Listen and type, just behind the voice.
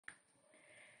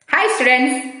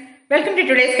students, welcome to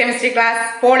today's chemistry class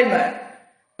Polymer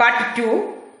part 2.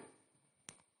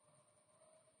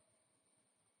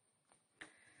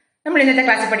 നമ്മൾ ഇന്നത്തെ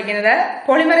ക്ലാസ്സിൽ പഠിക്കുന്നത്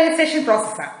പോളിമറൈസേഷൻ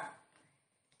പ്രോസസ് ആണ്.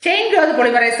 ചെയിൻ ഗ്രോത്ത്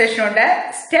പോളിമറൈസേഷൻ ഉണ്ട്,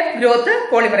 സ്റ്റെപ്പ് ഗ്രോത്ത്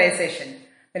പോളിമറൈസേഷൻ.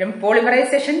 അന്നേരം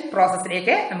പോളിമറൈസേഷൻ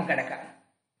പ്രോസസ്സിലേക്ക് നമുക്ക് കിടക്കാം.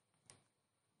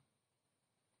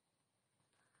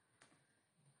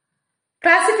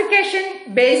 Classification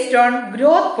based on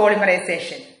growth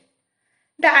polymerization.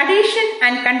 The addition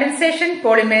and condensation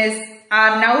polymers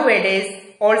are nowadays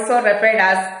also referred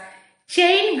as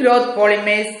chain growth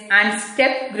polymers and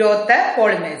step growth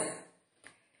polymers.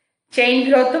 Chain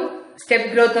growth, step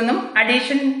growth,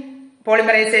 addition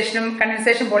polymerization,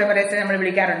 condensation polymerization.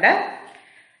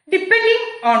 Depending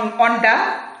on the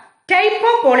type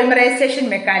of polymerization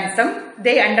mechanism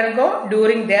they undergo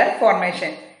during their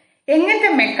formation. എങ്ങനത്തെ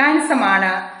മെക്കാനിസമാണ്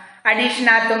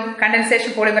അഡീഷനകത്തും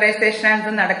condensation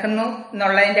പോളിമറൈസേഷനകത്തും നടക്കുന്നു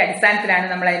എന്നുള്ളതിന്റെ അടിസ്ഥാനത്തിലാണ്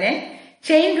നമ്മൾ അതിനെ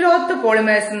chain growth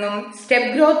polymers എന്നും step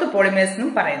growth polymers എന്നും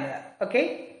പറയുന്നത്. Okay,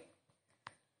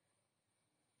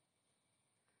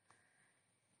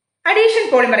 addition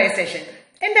polymerisation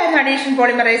എന്താണ്? അഡീഷൻ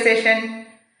പോളിമറൈസേഷൻ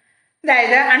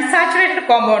അതായത് അൺസാച്ചുറേറ്റഡ്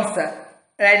കോമ്പൗണ്ട്സ്,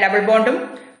 അതായത് ഡബിൾ ബോണ്ടും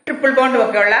ട്രിപ്പിൾ ബോണ്ടും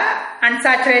ഒക്കെ ഉള്ള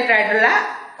അൺസാച്ചുറേറ്റഡ് ആയിട്ടുള്ള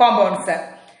കോമ്പൗണ്ട്സ്.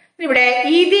 ഇവിടെ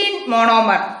ഈഥീൻ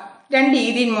മോണോമർ, രണ്ട്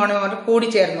ഈഥീൻ മോണോമർ കൂടി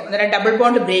ചേർന്നു, അന്നേരം ഡബിൾ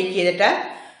ബോണ്ട് ബ്രേക്ക് ചെയ്തിട്ട്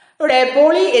ഇവിടെ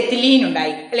പോളി എത്തിലീൻ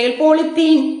ഉണ്ടായി, അല്ലെങ്കിൽ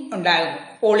പോളിത്തീൻ ഉണ്ടാകുന്നു.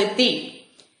 പോളിത്തീൻ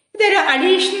ഇതൊരു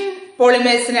അഡീഷൻ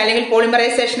പോളിമേഴ്സിന് അല്ലെങ്കിൽ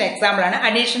പോളിമറൈസേഷൻ എക്സാമ്പിൾ ആണ്.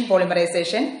 Addition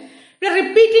polymerisation. ഇവിടെ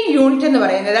റിപ്പീറ്റിംഗ് യൂണിറ്റ് എന്ന്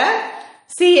പറയുന്നത്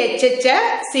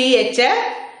CH.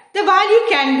 The value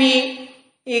can be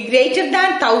greater than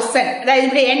 1000. അതായത്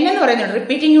ഇവിടെ N എന്ന് പറയുന്നുണ്ട്.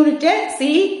 Repeating unit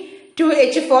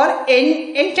C2H4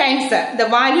 N times. The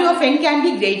value of N can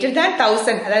be greater than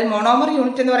 1000. അതായത് മോണോമർ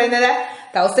യൂണിറ്റ് എന്ന് പറയുന്നത്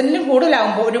 1000ലും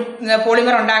കൂടുതലാവുമ്പോൾ ഒരു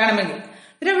പോളിമർ ഉണ്ടാകണമെങ്കിൽ.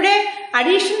 ഇവിടെ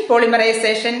അഡീഷൻ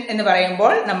പോളിമറൈസേഷൻ എന്ന്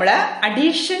പറയുമ്പോൾ നമ്മൾ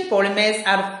addition polymers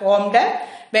are formed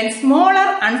when smaller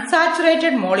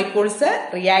unsaturated molecules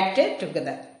react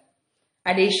together.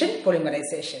 Addition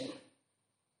polymerization.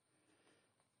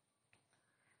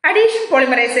 Addition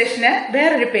പോളിമറൈസേഷന്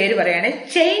വേറൊരു പേര് പറയാണ്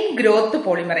chain growth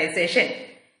polymerisation.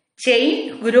 Chain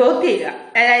growth ചെയ്യുക,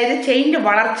 അതായത് ചെയിന്റെ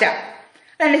വളർച്ച,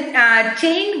 അതാണ്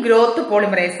chain growth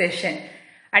polymerisation.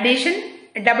 Addition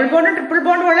double ബോണ്ടും triple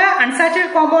ബോണ്ടും ഉള്ള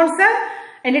അൺസാച്ചുറേറ്റഡ് കോമ്പൗണ്ട്സ്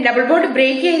അതിന്റെ ഡബിൾ ബോണ്ട്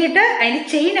ബ്രേക്ക് ചെയ്തിട്ട് അതിന്റെ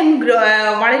ചെയിൻ അങ്ങ്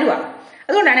വളരുക.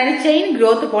 അതുകൊണ്ടാണ് അതിന് ചെയിൻ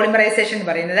ഗ്രോത്ത് പോളിമറൈസേഷൻ എന്ന്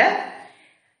പറയുന്നത്.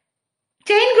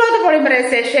 Chain growth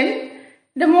polymerisation,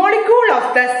 the molecule of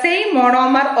the same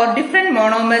monomer or different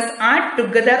monomers add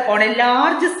together on a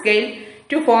large scale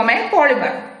to form a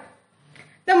polymer.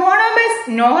 The monomers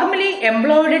normally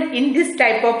employed in this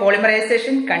type of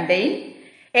polymerization contain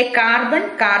a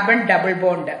carbon-carbon double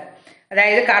bond.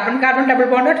 അതായത് carbon double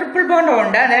ബോണ്ടോ triple ബോണ്ടോ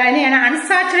ഉണ്ട്. അതിനെയാണ്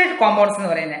unsaturated compounds എന്ന്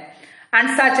പറയുന്നത്.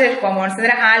 Unsaturated compounds,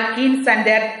 അതിന് alkenes and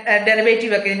their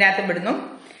derivative ഒക്കെ ഇതിനകത്ത് പെടുന്നു.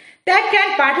 That can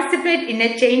participate in A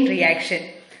chain reaction.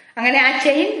 അങ്ങനെ ആ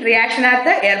ചെയിൻ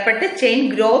റിയാക്ഷനകത്ത് ഏർപ്പെട്ട് ചെയിൻ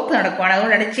ഗ്രോത്ത് നടക്കുകയാണ്.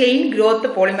 അതുകൊണ്ടാണ് ചെയിൻ ഗ്രോത്ത്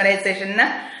പോളിമറൈസേഷൻ എന്ന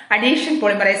അഡീഷൻ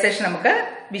പോളിമറൈസേഷൻ നമുക്ക്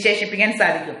വിശേഷിപ്പിക്കാൻ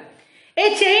സാധിക്കും. A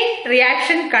chain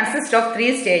reaction consists of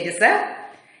 3 stages: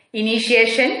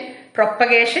 initiation,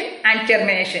 propagation and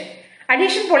termination.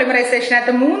 Addition polymerization at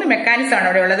 3 mechanism ആണ്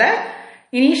ഇവിടെ ഉള്ളത്.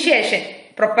 Initiation,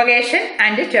 propagation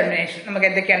and termination. നമുക്ക്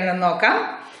എന്തൊക്കെയാണെന്ന് നോക്കാം.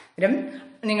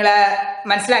 നിങ്ങൾ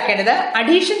മനസ്സിലാക്കേണ്ടത്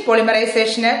അഡീഷൻ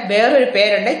പോളിമറൈസേഷന് വേറൊരു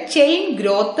പേരുണ്ട്, ചെയിൻ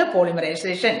ഗ്രോത്ത്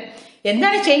പോളിമറൈസേഷൻ.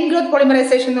 എന്താണ് ചെയിൻ ഗ്രോത്ത്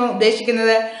പോളിമറൈസേഷൻ എന്ന്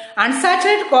ഉദ്ദേശിക്കുന്നത്?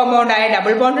 അൺസാച്ചുറേറ്റഡ് കോമ്പൗണ്ട് ആയ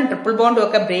ഡബിൾ ബോണ്ടും ട്രിപ്പിൾ ബോണ്ടും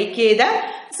ഒക്കെ ബ്രേക്ക് ചെയ്ത്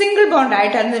സിംഗിൾ ബോണ്ട്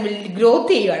ആയിട്ട് അത് ഗ്രോ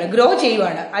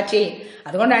ചെയ്യുവാണ് ആ ചെയിൻ.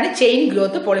 അതുകൊണ്ടാണ് ചെയിൻ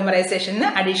ഗ്രോത്ത് പോളിമറൈസേഷൻ എന്ന്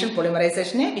അഡീഷൻ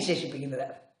പോളിമറൈസേഷനെ വിശേഷിപ്പിക്കുന്നത്.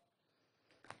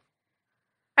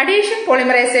 Addition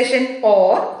polymerisation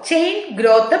or chain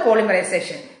growth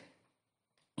polymerisation.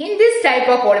 In this type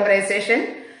of polymerization,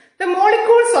 the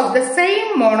molecules of the same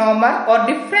monomer or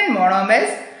different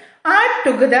monomers add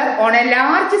together on a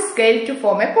large scale to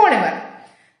form a polymer.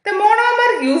 The monomer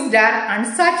used are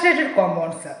unsaturated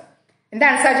compounds. എന്താ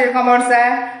unsaturated compounds?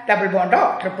 Double ബോണ്ടോ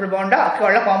triple ബോണ്ടോ ഒക്കെ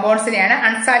ഉള്ള കോമ്പൗണ്ട്സിനെയാണ്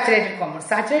unsaturated compounds.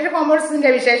 Saturated കോമ്പൗണ്ട്സിന്റെ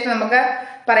വിശേഷണം നമുക്ക്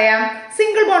പറയാം,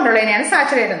 single bond ഉള്ളതിനെയാണ്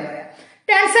saturated എന്ന് പറയാം.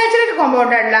 Unsaturated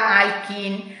compound ആയിട്ടുള്ള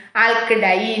alkene,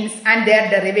 ആൽക്കഡൈൻസ് and their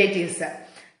derivatives,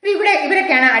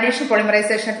 ഇവരൊക്കെയാണ് അഡീഷൻ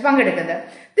പോളിമറൈസേഷനിൽ പങ്കെടുക്കുന്നത്.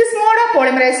 This mode of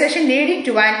polymerisation leading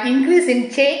to an increase in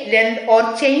chain length or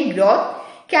chain growth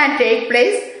can take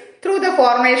place through the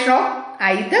formation of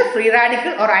either free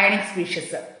radical or ionic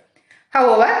species.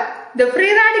 However, the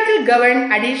free radical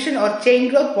governed addition or chain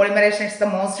growth polymerization is the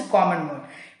most common mode.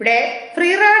 ഇവിടെ free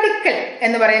radical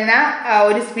എന്ന് പറയുന്ന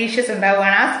ഒരു species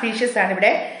ഉണ്ടാവുകയാണ്. ആ species ആണ്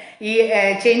ഇവിടെ ഈ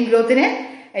chain ഗ്രോത്തിനെ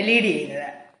lead ചെയ്യുന്നത്.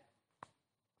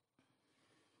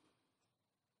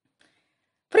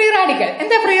 റാഡിക്കൽ.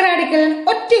 എന്താ ഫ്രീ റാഡിക്കൽ?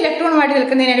 ഒറ്റ ഇലക്ട്രോണുമായിട്ട്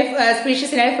നിൽക്കുന്നതിനാണ്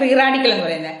സ്പീഷീസിനാണ് ഫ്രീ റാഡിക്കൽ എന്ന്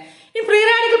പറയുന്നത്. ഈ free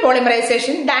radical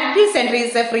polymerisation the active centre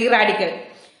is A free radical.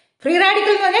 Free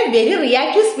radical എന്ന് പറഞ്ഞാൽ very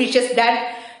reactive species that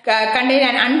contain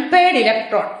an unpaired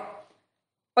electron.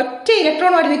 ഒറ്റ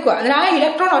ഇലക്ട്രോണുമായിട്ട് നിൽക്കുക. അതിൽ ആ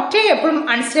ഇലക്ട്രോൺ ഒറ്റ എപ്പോഴും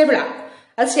അൺസ്റ്റേബിൾ ആണ്.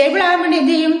 അത് സ്റ്റേബിൾ ആകാൻ വേണ്ടി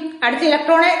എന്ത് ചെയ്യും? അടുത്ത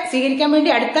ഇലക്ട്രോണെ സ്വീകരിക്കാൻ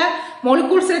വേണ്ടി അടുത്ത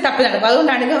മോളിക്യൂൾസിൽ തപ്പി നടക്കും.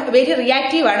 അതുകൊണ്ടാണ് ഇത് വെരി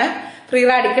റിയാക്റ്റീവ് ആണ് free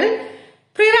radical.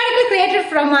 Free radical created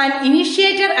from an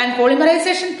initiator and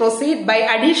polymerization proceed by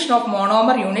addition of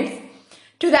monomer units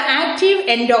to the active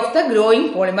end of the growing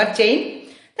polymer chain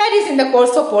that is in the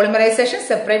course of polymerization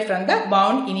separate from the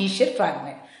bound initial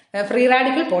fragment. Free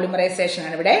radical polymerization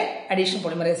ആണ് ഇവിടെ. addition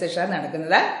polymerization ആണ്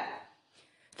നടക്കുന്നത്.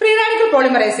 Free radical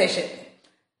polymerization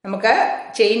നമുക്ക്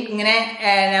chain ഇങ്ങനെ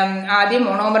ആദ്യം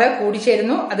monomer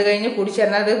കൂടിച്ചേരുന്നു, അത് കഴിഞ്ഞ്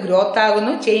കൂടിച്ചേർന്നത് growth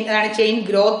ആകുന്നു. അതാണ് ചെയിൻ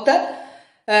ഗ്രോത്ത്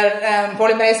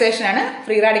പോളിമറൈസേഷൻ ആണ്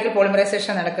ഫ്രീ റാഡിക്കൽ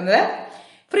പോളിമറൈസേഷൻ നടക്കുന്നത്.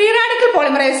 Free radical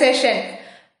polymerisation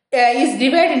is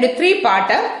divide into 3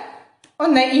 part.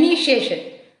 ഒന്ന് ഇനീഷ്യേഷൻ,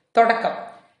 തുടക്കം.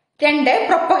 2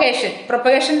 പ്രൊപ്പഗേഷൻ.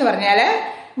 പ്രൊപ്പഗേഷൻ എന്ന് പറഞ്ഞാൽ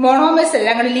മോണോമേഴ്സ്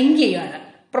എല്ലാം കൂടെ ലിങ്ക് ചെയ്യുകയാണ്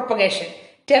പ്രൊപ്പഗേഷൻ.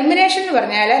 ടെർമിനേഷൻ എന്ന്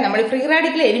പറഞ്ഞാൽ നമ്മൾ ഫ്രീ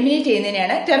റാഡിക്കൽ എലിമിനേറ്റ്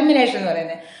ചെയ്യുന്നതിനാണ് ടെർമിനേഷൻ എന്ന്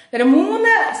പറയുന്നത്. ഒരു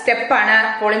 3 സ്റ്റെപ്പാണ്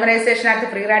പോളിമറൈസേഷനകത്ത്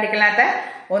ഫ്രീ റാഡിക്കലിനകത്ത്.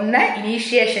 ഒന്ന്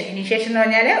ഇനീഷ്യേഷൻ. ഇനീഷ്യേഷൻ എന്ന്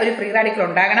പറഞ്ഞാൽ ഒരു ഫ്രീ റാഡിക്കൽ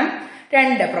ഉണ്ടാകണം.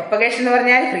 2 പ്രൊപ്പഗേഷൻ എന്ന്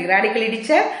പറഞ്ഞാൽ ഫ്രീ റാഡിക്കൽ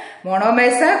ഇടിച്ച്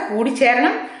മോണോമേഴ്സ്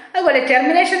കൂടിച്ചേരണം. അതുപോലെ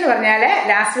ടെർമിനേഷൻ എന്ന് പറഞ്ഞാൽ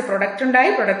ലാസ്റ്റ് പ്രൊഡക്റ്റ്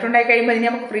ഉണ്ടായി കഴിയുമ്പോൾ ഇനി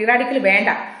നമുക്ക് ഫ്രീ റാഡിക്കൽ വേണ്ട,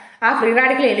 ആ ഫ്രീ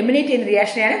റാഡിക്കൽ എലിമിനേറ്റ് ചെയ്യുന്ന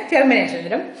റിയാക്ഷനെയാണ് ടെർമിനേഷൻ.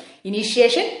 ഇതിലും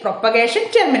ഇനീഷ്യേഷൻ, പ്രൊപ്പഗേഷൻ,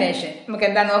 ടെർമിനേഷൻ. നമുക്ക്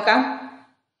എന്താ നോക്കാം.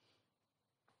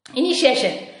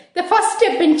 Initiation the first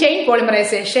step in chain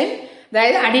polymerisation,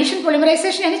 അതായത് അഡീഷൻ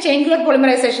പോളിമറൈസേഷൻ ആണ് ചെയിൻ ഗ്രോത്ത്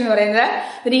പോളിമറൈസേഷൻ എന്ന് പറയുന്നത്.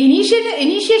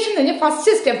 ഇനീഷ്യേഷൻ എന്ന് പറഞ്ഞാൽ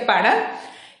ഫസ്റ്റ് സ്റ്റെപ്പാണ്.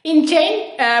 In chain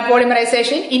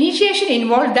polymerization, initiation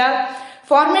involved the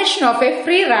formation of a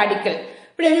free radical.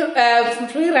 ഇവിടെ ഒരു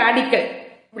ഫ്രീ റാഡിക്കൽ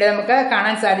ഇവിടെ നമുക്ക്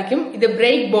കാണാൻ സാധിക്കും. ഇത്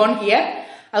ബ്രേക്ക് ബോണ്ട് ഹിയർ.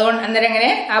 അതുകൊണ്ട് അന്നേരം എങ്ങനെ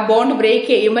ആ ബോണ്ട് ബ്രേക്ക്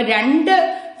ചെയ്യുമ്പോൾ 2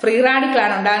 ഫ്രീ റാഡിക്കൽ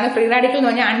ആണ് ഉണ്ടാകുന്നത്. ഫ്രീ റാഡിക്കൽ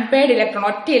എന്ന് പറഞ്ഞാൽ അൺപെയർഡ് ഇലക്ട്രോൺ,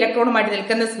 ഒറ്റ ഇലക്ട്രോണുമായിട്ട്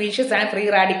നിൽക്കുന്ന സ്പീഷീസ് ആണ് free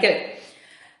radical.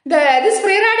 This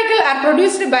free radical are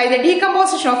produced by the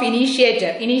decomposition of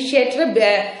initiator. Initiator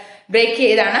break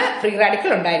ചെയ്താണ് ഫ്രീ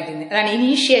റാഡിക്കൽ ഉണ്ടായിരിക്കുന്നത്. അതാണ്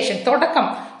ഇനീഷ്യേഷൻ, തുടക്കം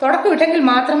ഇട്ടെങ്കിൽ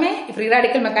മാത്രമേ ഫ്രീ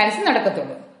റാഡിക്കൽ മെക്കാനിസം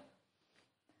നടക്കത്തുള്ളൂ.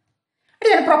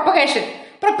 അടുത്താണ് പ്രൊപ്പഗേഷൻ.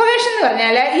 പ്രൊപ്പഗേഷൻ എന്ന്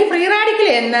പറഞ്ഞാൽ ഈ ഫ്രീ റാഡിക്കൽ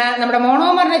എന്ന് നമ്മുടെ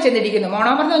മോണോമറിനെ ചെന്നിടിക്കുന്നു.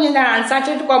 മോണോമർ എന്ന് പറഞ്ഞാൽ എന്താണ്?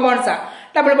 അൺസാച്ചുറേറ്റഡ് കോമ്പൗണ്ട്സാ.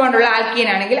 ഡബിൾ ബോണ്ടുള്ള ആൽക്കീൻ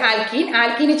ആണെങ്കിൽ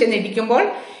ആൽക്കീനെ ചെന്നിടിക്കുമ്പോൾ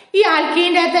ഈ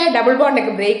ആൽക്കീൻ്റെ അകത്ത് ഡബിൾ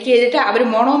ബോണ്ടൊക്കെ ബ്രേക്ക് ചെയ്തിട്ട് അവർ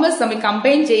മോണോമേഴ്സ് തമ്മിൽ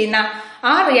കമ്പൈൻ ചെയ്യുന്ന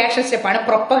ആ റിയാക്ഷൻ സ്റ്റെപ്പാണ്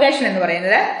പ്രൊപ്പഗേഷൻ എന്ന്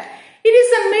പറയുന്നത്. It is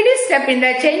a middle step in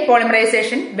the chain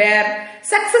polymerization where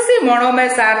successive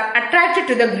monomers are attracted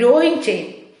to the growing chain.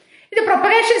 In the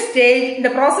propagation stage,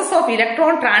 the process of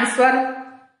electron transfer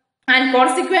and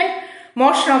consequent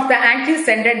motion of the active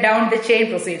center down the chain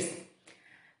proceeds.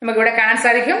 നമുക്ക് ഇവിടെ കാണാൻ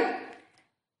സാധിക്കും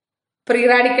free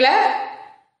radical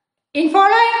in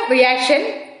following reaction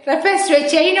refers to a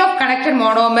chain of connected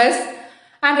monomers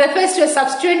and refers to a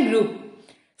substituent group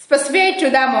specified to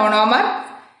the monomer.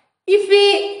 If we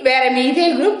were a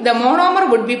methyl group, the monomer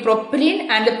would be propylene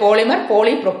and the polymer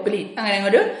polypropylene. അങ്ങനെ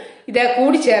ഒരു ഇത്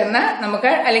കൂടിച്ചേർന്ന്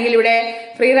നമുക്ക് അല്ലെങ്കിൽ ഇവിടെ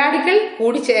free radical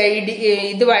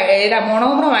ഇത്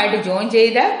മോണോമറുമായിട്ട് join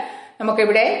ചെയ്ത്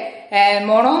നമുക്കിവിടെ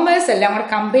മോണോമേഴ്സ് എല്ലാം കൂടെ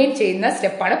കമ്പൈൻ ചെയ്യുന്ന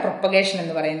സ്റ്റെപ്പാണ് പ്രൊപ്പഗേഷൻ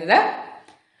എന്ന് പറയുന്നത്.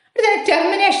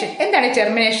 ടെർമിനേഷൻ. എന്താണ്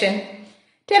ടെർമിനേഷൻ?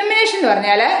 ടെർമിനേഷൻ എന്ന്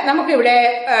പറഞ്ഞാൽ നമുക്കിവിടെ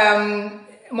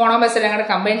മോണോമേഴ്സ് എല്ലാം കൂടെ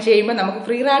കമ്പൈൻ ചെയ്യുമ്പോൾ നമുക്ക്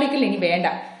ഫ്രീ റാഡിക്കൽ ഇനി വേണ്ട,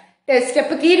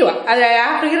 സ്റ്റെപ്പ് തീരുക. അത് ആ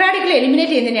ഫ്രീ റാഡിക്കൽ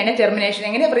എലിമിനേറ്റ് ചെയ്യുന്നതിനാണ് ടെർമിനേഷൻ.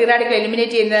 എങ്ങനെ ഫ്രീ റാഡിക്കൽ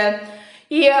എലിമിനേറ്റ് ചെയ്യുന്നത്?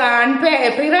 ഈ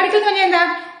ഫ്രീ റാഡിക്കൽ എന്ന് പറഞ്ഞാൽ എന്താ?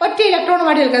 ഒറ്റ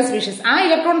ഇലക്ട്രോണുമായിട്ട് നിൽക്കുന്ന സ്പീഷീസ് ആ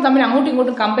ഇലക്ട്രോൺ തമ്മിൽ അങ്ങോട്ടും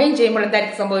ഇങ്ങോട്ടും കമ്പൈൻ ചെയ്യുമ്പോൾ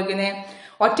എന്തായിരിക്കും സംഭവിക്കുന്നത്?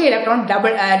 ഒറ്റ ഇലക്ട്രോൺ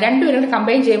രണ്ടുപേരും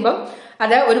കമ്പൈൻ ചെയ്യുമ്പോൾ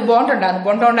അത് ഒരു ബോണ്ട് ഉണ്ടാകുന്നു.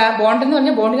 ബോണ്ട് എന്ന്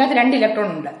പറഞ്ഞാൽ ബോണ്ടിനകത്ത് 2 ഇലക്ട്രോൺ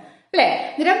ഉണ്ട് അല്ലെ?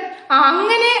 അന്നേരം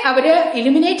അങ്ങനെ അവര്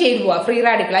എലിമിനേറ്റ് ചെയ്തു പോവാ ഫ്രീ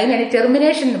റാഡിക്കൽ. അതിനാണ്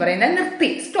ടെർമിനേഷൻ എന്ന് പറയുന്നത്. നിർത്തി,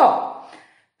 സ്റ്റോപ്പ്.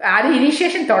 ആദ്യം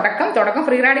ഇനീഷ്യേഷൻ, തുടക്കം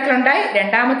ഫ്രീ റാഡിക്കൽ ഉണ്ടായി.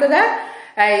 രണ്ടാമത്തത്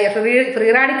ഫ്രീ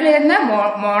റാഡിക്കൽ എന്ന്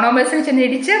മോണോമേഴ്സിന് ചെന്ന്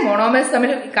ഇടിച്ച് മോണോമേഴ്സ്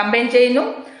തമ്മിൽ കമ്പൈൻ ചെയ്യുന്നു.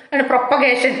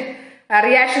 പ്രൊപ്പഗേഷൻ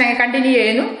റിയാക്ഷൻ കണ്ടിന്യൂ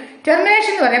ചെയ്യുന്നു.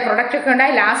 ടെർമിനേഷൻ എന്ന് പറഞ്ഞാൽ പ്രൊഡക്റ്റ് ഒക്കെ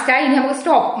ഉണ്ടായി ലാസ്റ്റായി ഇനി നമുക്ക്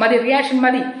സ്റ്റോപ്പ് മതി, റിയാക്ഷൻ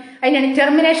മതി. അതിനാണ്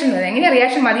ടെർമിനേഷൻ എന്ന് പറയുന്നത്. എങ്ങനെയാണ്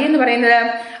റിയാക്ഷൻ മതി എന്ന് പറയുന്നത്?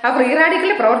 ആ ഫ്രീ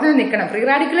റാഡിക്കൽ പ്രവർത്തനം നിൽക്കണം. ഫ്രീ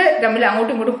റാഡിക്കൽ തമ്മിൽ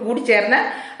അങ്ങോട്ടും ഇങ്ങോട്ടും കൂടിച്ചേർന്ന്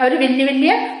അവർ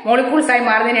വലിയ മോളിക്യൂൾസ് ആയി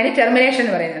മാറുന്നതിനാണ് ടെർമിനേഷൻ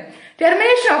എന്ന് പറയുന്നത്.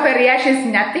 Termination of A reaction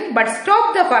is nothing but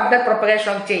stop the further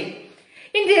propagation of chain.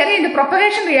 In theory, the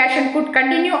propagation reaction could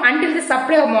continue until the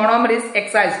supply of monomer is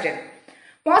exhausted.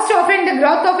 Most often, the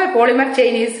growth of a polymer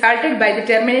chain is halted by the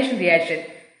termination reaction.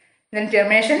 Then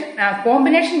termination,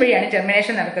 combination vayana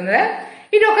termination nadakkunnathu.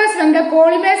 It occurs when the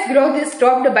polymer's growth is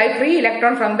stopped by free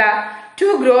electron from the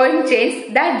 2 growing chains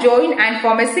that join and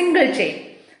form a single chain.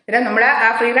 Then nammal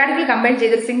aa free radical combine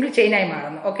cheythu single chain ayi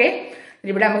maarunnu. Okay.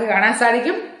 ഇവിടെ നമുക്ക് കാണാൻ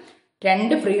സാധിക്കും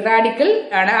രണ്ട് free radical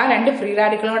ആണ്. ആ രണ്ട് free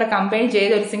റാഡിക്കലും കൂടെ combine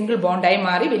ചെയ്ത് ഒരു സിംഗിൾ ബോണ്ടായി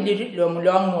മാറി വലിയൊരു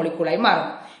ലോങ് മോളിക്യൂളായി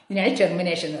മാറുന്നു. ഇതിനാണ്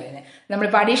ടെർമിനേഷൻ എന്ന് പറയുന്നത്.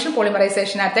 നമ്മളിപ്പോൾ അഡീഷണൽ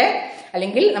പോളിമറൈസേഷനകത്ത്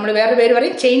അല്ലെങ്കിൽ നമ്മൾ വേറെ പേര്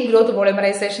പറയും chain growth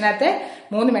പോളിമറൈസേഷനകത്ത്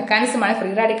 3 മെക്കാനിസമാണ്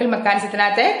free radical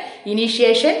മെക്കാനിസത്തിനകത്ത്: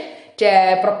 initiation,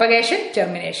 propagation,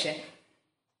 termination.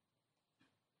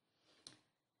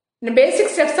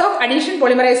 Basic steps of addition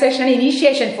polymerisation ആണ്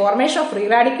initiation, formation of free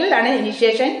radical ആണ്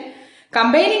initiation,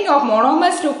 combining of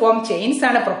monomers to form chains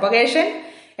ആണ് പ്രൊപ്പഗേഷൻ.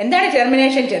 എന്താണ്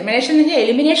ടെർമിനേഷൻ? ടെർമിനേഷൻ എന്ന് പറഞ്ഞാൽ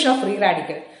elimination of free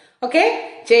radical. Okay,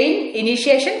 chain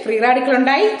initiation, free radical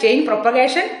ഉണ്ടായി, chain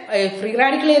propagation, free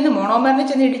റാഡിക്കലിൽ നിന്ന് മോണോമറിനെ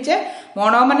ചെന്ന് ഇടിച്ച്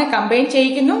മോണോമറിനെ കമ്പൈൻ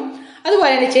ചെയ്യിക്കുന്നു.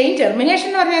 അതുപോലെ തന്നെ ചെയിൻ ടെർമിനേഷൻ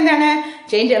എന്ന് പറഞ്ഞാൽ എന്താണ്?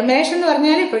 ചെയിൻ ടെർമിനേഷൻ എന്ന്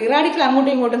പറഞ്ഞാൽ ഫ്രീ റാഡിക്കൽ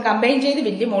അങ്ങോട്ടും ഇങ്ങോട്ടും കമ്പൈൻ ചെയ്ത്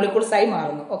വലിയ മോളിക്യൂൾസ് ആയി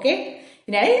മാറുന്നു. ഓക്കെ,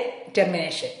 ഇതിനാണ്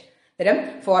ടെർമിനേഷൻ. അന്നേരം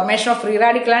ഫോർമേഷൻ ഓഫ് ഫ്രീ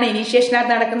റാഡിക്കൽ ആണ്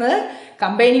ഇനീഷ്യേഷനകത്ത് നടക്കുന്നത്,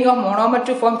 combining of monomer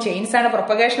to form chains ആണ്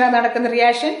പ്രൊപ്പഗേഷനകത്ത് നടക്കുന്ന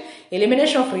reaction,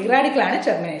 elimination of free radical ആണ്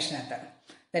ടെർമിനേഷനകത്ത്.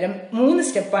 അന്നേരം 3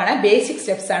 സ്റ്റെപ്പാണ്, ബേസിക്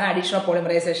സ്റ്റെപ്സ് ആണ് additional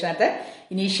പോളിമറൈസേഷനകത്ത്: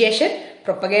 initiation,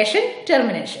 propagation,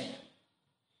 termination.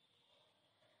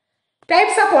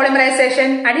 Types of polymerisation: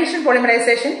 additional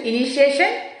polymerisation,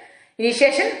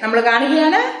 initiation നമ്മൾ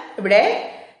കാണുകയാണ്. ഇവിടെ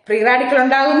ഫ്രീ റാഡിക്കൽ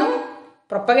ഉണ്ടാകുന്നു.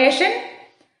 പ്രൊപ്പഗേഷൻ,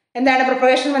 എന്താണ്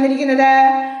പ്രൊപ്പഗേഷൻ വന്നിരിക്കുന്നത്?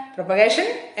 പ്രൊപ്പഗേഷൻ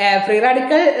ഫ്രീ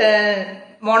റാഡിക്കൽ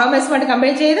മോണോമേഴ്സുമായിട്ട്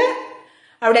കമ്പൈൻ ചെയ്ത്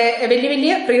അവിടെ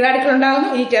വലിയ ഫ്രീ റാഡിക്കൽ ഉണ്ടാകുന്നു.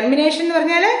 ഇനി ടെർമിനേഷൻ എന്ന്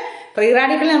പറഞ്ഞാൽ ഫ്രീ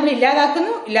റാഡിക്കൽ നമ്മൾ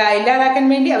ഇല്ലാതാക്കുന്നു, ഇല്ലാതാക്കാൻ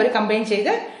വേണ്ടി അവർ കമ്പൈൻ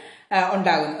ചെയ്ത്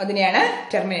ഉണ്ടാകുന്നു. അതിനെയാണ്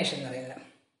ടെർമിനേഷൻ എന്ന് പറയുന്നത്.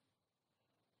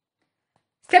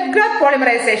 സ്റ്റെപ്പ് ഗ്രോത്ത്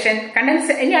പോളിമറൈസേഷൻ,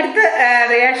 ഇനി അടുത്ത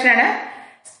റിയാക്ഷൻ ആണ്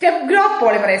സ്റ്റെപ്പ് ഗ്രോത്ത്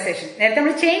പോളിമറൈസേഷൻ. നേരത്തെ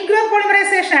നമ്മൾ ചെയിൻ ഗ്രോത്ത്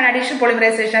പോളിമറൈസേഷൻ ആണ് അഡീഷണൽ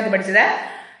പോളിമറൈസേഷനകത്ത് പഠിച്ചത്.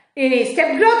 ഇനി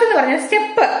സ്റ്റെപ്പ് ഗ്രോത്ത് എന്ന് പറഞ്ഞാൽ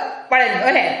സ്റ്റെപ്പ് വളരുന്നു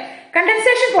അല്ലെ.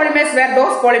 Condensation polymers were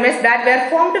those polymers that were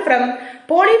formed from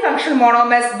polyfunctional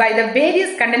monomers by the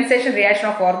various condensation reaction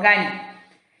of organic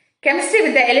chemistry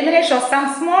with the elimination of some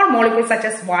small molecules such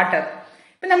as water.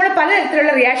 ഇപ്പൊ നമ്മൾ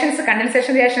പലതരത്തിലുള്ള reactions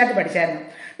condensation റിയാക്ഷനകത്ത് പഠിച്ചായിരുന്നു.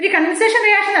 ഈ condensation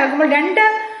reaction നടക്കുമ്പോൾ 2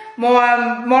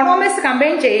 monomers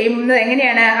combine ചെയ്യുന്നത്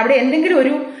എങ്ങനെയാണ്? അവിടെ എന്തെങ്കിലും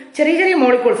ഒരു ചെറിയ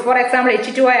മോളിക്യൂൾസ്, ഫോർ എക്സാമ്പിൾ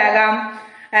H2O ആകാം,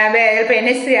 ചിലപ്പോൾ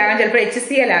NH3 ആകാം, ചിലപ്പോൾ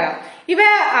HCl ആകാം. ഇവ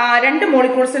 2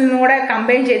 മോളിക്യൂൾസിൽ നിന്നും കൂടെ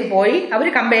കമ്പൈൻ ചെയ്ത് പോയി അവർ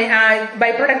ബൈ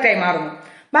പ്രൊഡക്റ്റ് ആയി മാറുന്നു.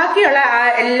 ബാക്കിയുള്ള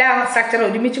എല്ലാ സ്ട്രക്ചറും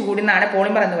ഒരുമിച്ച് കൂടുന്നതാണ്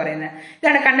പോളിമർ എന്ന് പറയുന്നത്.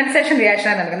 ഇതാണ് കണ്ടൻസേഷൻ റിയാക്ഷൻ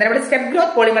നടക്കുന്നത്. ഇവിടെ സ്റ്റെപ്പ്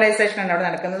ഗ്രോത്ത് പോളിമറൈസേഷൻ ആണ് അവിടെ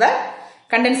നടക്കുന്നത്.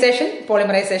 കണ്ടൻസേഷൻ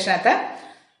പോളിമറൈസേഷനകത്ത്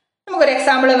നമുക്കൊരു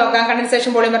എക്സാമ്പിൾ നോക്കാം.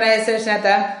 കണ്ടൻസേഷൻ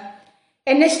പോളിമറൈസേഷനകത്ത്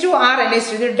NH2R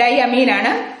NH2 ഇത് ഡൈ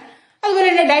അമീനാണ്. അതുപോലെ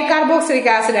തന്നെ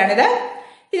ഡൈകാർബോക്സിലിക് ആസിഡാണിത്.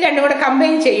 ഇത് രണ്ടും കൂടെ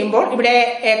കമ്പൈൻ ചെയ്യുമ്പോൾ ഇവിടെ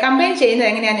കമ്പൈൻ ചെയ്യുന്നത്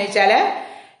എങ്ങനെയാണെന്ന് വെച്ചാൽ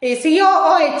ഈ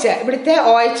COOH ഇവിടുത്തെ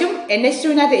OHും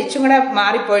NH2നകത്ത് Hും കൂടെ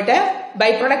മാറിപ്പോയിട്ട് ബൈ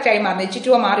പ്രൊഡക്റ്റ് ആയി മാറുന്നു,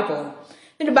 H2O മാറിപ്പോകുന്നു.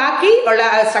 എന്നിട്ട് ബാക്കി ഉള്ള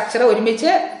സ്ട്രക്ചർ ഒരുമിച്ച്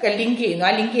ലിങ്ക് ചെയ്യുന്നു.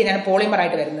 ആ ലിങ്ക് ചെയ്യുന്നതാണ് പോളിമർ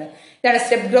ആയിട്ട് വരുന്നത്. ഇതാണ്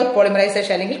സ്റ്റെപ്പ് ഗ്രോത്ത്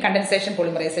പോളിമറൈസേഷൻ അല്ലെങ്കിൽ കണ്ടൻസേഷൻ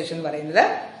പോളിമറൈസേഷൻ എന്ന് പറയുന്നത്.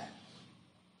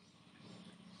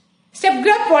 Step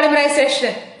growth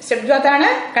polymerisation, step growth ആണ്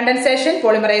condensation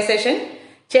polymerisation.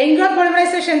 Chain growth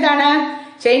polymerisation എന്താണ്?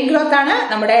 ചെയിൻ ഗ്രോത്ത് ആണ്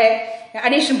നമ്മുടെ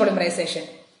addition polymerisation.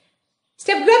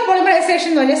 Step growth polymerisation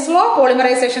എന്ന് പറഞ്ഞാൽ സ്ലോ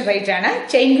പോളിമറൈസേഷൻ റേറ്റ് ആണ്.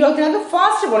 Chain ഗ്രോത്തിനകത്ത്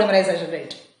fast polymerisation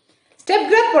rate. Step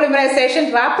growth polymerisation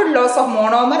rapid loss of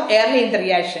monomer early in the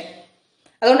reaction,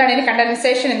 അതുകൊണ്ടാണ് ഇതിന്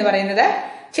condensation എന്ന് പറയുന്നത്.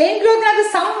 Chain ഗ്രോത്തിനകത്ത്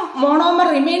some monomer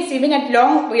remains even at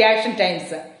long reaction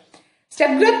times.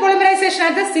 Step growth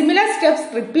പോളിമറൈസേഷനകത്ത് similar steps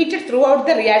repeated through out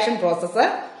the reaction process.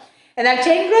 എന്നാൽ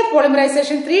chain growth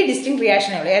polymerisation 3 distinct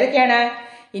റിയാക്ഷനുകൾ. ഏതൊക്കെയാണ്?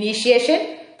 Initiation,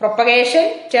 propagation,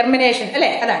 termination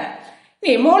അല്ലെ, അതാണ്.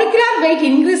 ഇനി molecular weight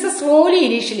increases slowly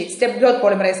initially. Step growth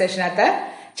പോളിമറൈസേഷനകത്ത്.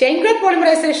 Chain growth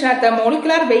പോളിമറൈസേഷനകത്ത്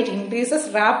molecular weight increases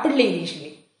rapidly initially.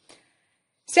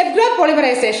 Step growth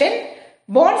polymerisation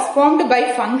bonds formed by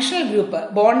functional group,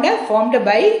 bond formed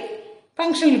by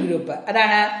functional group,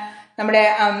 അതാണ് നമ്മുടെ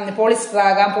polyester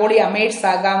ആകാം, poly amides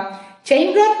ആകാം. Chain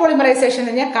growth polymerisation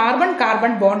എന്ന് പറഞ്ഞാൽ carbon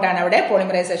carbon bond ആണ് അവിടെ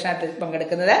പോളിമറൈസേഷനകത്ത്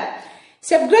പങ്കെടുക്കുന്നത്.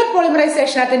 Step growth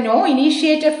പോളിമറൈസേഷനകത്ത് no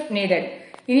initiator needed,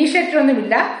 initiator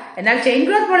ഒന്നുമില്ല. എന്നാൽ ചെയിൻ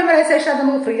ഗ്രോത്ത് പോളിമറൈസേഷനകത്ത്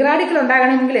നമുക്ക് ഫ്രീ റാഡിക്കൽ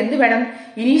ഉണ്ടാകണമെങ്കിൽ എന്ത് വേണം?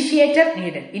 ഇനീഷ്യേറ്റർ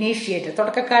നീഡഡ്, ഇനീഷ്യേറ്റർ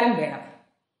തുടക്കക്കാരൻ വേണം.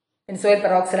 ബെൻസോയിൽ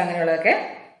പെറോക്സൈഡ് അങ്ങനെയുള്ളതൊക്കെ.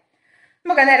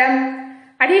 നമുക്ക് അന്നേരം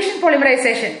അഡീഷൻ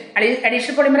പോളിമറൈസേഷൻ,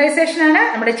 അഡീഷൻ പോളിമറൈസേഷൻ ആണ്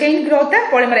നമ്മുടെ ചെയിൻ ഗ്രോത്ത്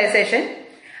പോളിമറൈസേഷൻ.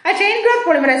 ആ ചെയിൻ ഗ്രോത്ത്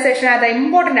പോളിമറൈസേഷനകത്ത്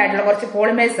ഇമ്പോർട്ടന്റ് ആയിട്ടുള്ള കുറച്ച്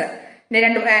പോളിമേഴ്സ്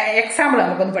 2 എക്സാമ്പിൾ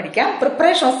നമുക്കൊന്ന് പഠിക്കാം.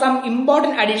 Preparation of some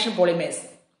important addition polymers.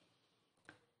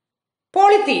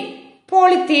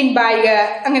 Polythene bag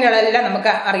അങ്ങനെയുള്ളതെല്ലാം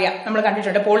നമുക്ക് അറിയാം, നമ്മൾ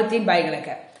കണ്ടിട്ടുണ്ട് polythene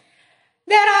ബാഗുകളൊക്കെ.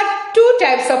 There are 2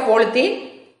 types of polythene.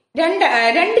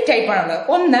 രണ്ട് ടൈപ്പാണുള്ളത്.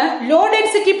 ഒന്ന് law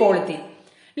density polythene,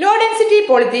 law density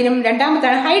പോളിത്തീനും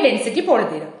രണ്ടാമത്താണ് high density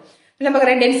പോളിത്തീനും.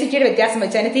 നമുക്കറിയാം ഡെൻസിറ്റിയുടെ വ്യത്യാസം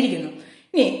വെച്ച് അതിനെ തിരിക്കുന്നു.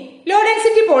 ഇനി ലോ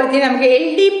ഡെൻസിറ്റി പോളിത്തീൻ നമുക്ക്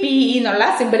LDPE എന്നുള്ള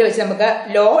സിമ്പിൾ വെച്ച് നമുക്ക്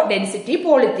ലോ ഡെൻസിറ്റി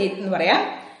പോളിത്തീൻ എന്ന് പറയാം.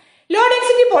 Law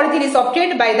density polythene is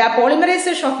obtained by the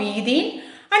polymerization of ethene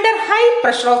under high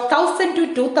pressure of 1000 to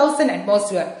 2000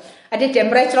 atmosphere at a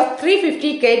temperature of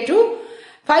 350 K to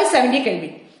 570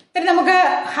 Kelvin. നമുക്ക്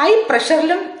high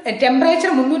പ്രഷറിലും temperature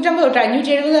 350 തൊട്ട്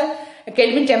 570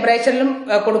 kelvin ടെമ്പറേച്ചറിലും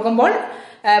കൊടുക്കുമ്പോൾ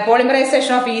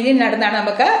polymerisation of ethene നടന്നാണ്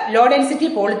നമുക്ക് law density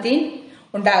polythene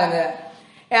ഉണ്ടാകുന്നത്.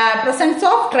 Presence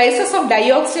of traces of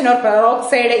dioxin or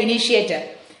peroxide initiator.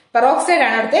 Peroxide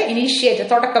ആണ് അവിടുത്തെ initiator,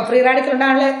 തുടക്കം. Free radical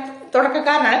ഉണ്ടാകാനുള്ള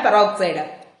തുടക്കക്കാരനാണ് peroxide.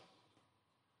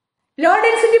 Low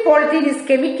density polythene is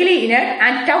chemically inert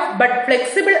and tough but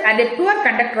flexible and a poor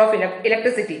conductor of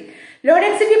electricity. Low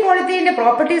density polythene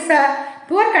properties are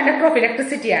poor conductor of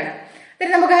electricity ആണ്.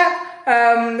 നമുക്ക്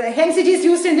hence it is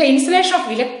used in the insulation of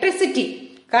electricity.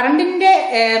 കറണ്ടിന്റെ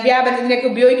വ്യാപനത്തിലേക്ക്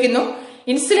ഉപയോഗിക്കുന്നു.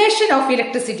 Insulation of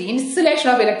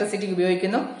electricity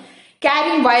ഉപയോഗിക്കുന്നു.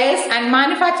 Carrying wires and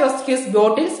manufacture of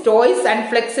bottles, toys and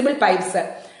flexible pipes.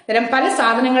 പല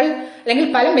സാധനങ്ങൾ അല്ലെങ്കിൽ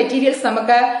പല materials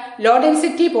നമുക്ക് ലോ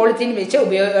ഡെൻസിറ്റി പോളിത്തീൻ വെച്ച്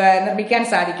നിർമ്മിക്കാൻ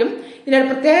സാധിക്കും. ഇതിനൊരു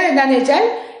പ്രത്യേകത എന്താണെന്ന് വെച്ചാൽ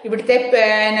ഇവിടുത്തെ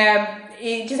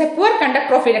it is A poor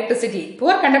conductor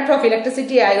of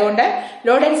electricity ആയതുകൊണ്ട്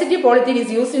law density polythene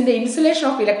is used in the insulation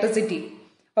of electricity.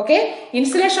 Okay,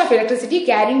 insulation of electricity,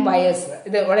 carrying wires,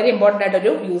 ഇത് വളരെ ഇമ്പോർട്ടന്റ്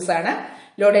ആയിട്ടൊരു യൂസ് ആണ്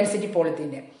ലോ ഡെൻസിറ്റി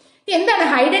പോളിത്തീന്റെ. എന്താണ്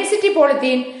ഹൈ ഡെൻസിറ്റി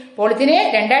പോളിത്തീൻ? പോളിത്തീനെ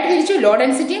രണ്ടായിട്ട് തിരിച്ചു, law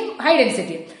ഡെൻസിറ്റിയും high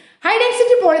ഡെൻസിറ്റിയും. High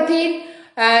density polythene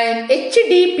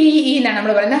HDPE എന്നാണ്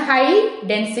നമ്മൾ പറയുന്നത്, high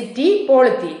density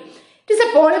polythene. It is A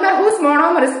polymer whose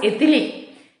monomer is ethylene.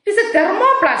 It is A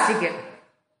thermoplastic.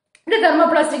 ഇത്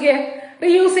തെർമോപ്ലാസ്റ്റിക്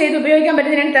റീയൂസ് ചെയ്ത് ഉപയോഗിക്കാൻ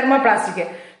പറ്റുന്നതിനാണ് thermoplastic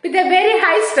with a very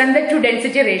high strength to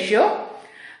density ratio.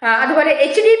 അതുപോലെ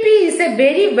HDPE is A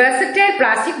very versatile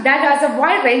plastic that has A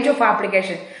wide range of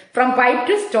application from pipe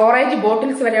to storage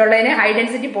bottles വരെയുള്ളതിന് high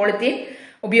density polythene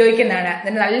ഉപയോഗിക്കുന്നതാണ്.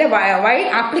 അതിന് നല്ല wide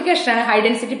application ആണ് high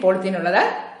density polythene ഉള്ളത്.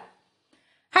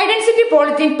 High density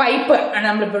polythene pipe ആണ്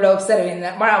നമ്മളിപ്പോൾ observe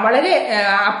ചെയ്യുന്നത്. വളരെ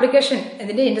application,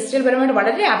 ഇതിന്റെ ഇൻഡസ്ട്രിയൽ പരമായിട്ട്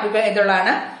വളരെ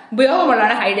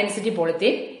ഉപയോഗമുള്ളതാണ് high density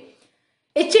polythene.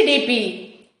 HDPE.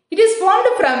 It is formed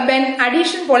from when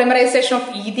addition polymerization of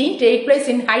ethene take place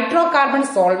in hydrocarbon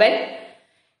solvent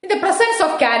in the presence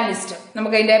of catalyst.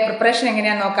 നമുക്ക് ഇതിന്റെ പ്രിപ്പറേഷൻ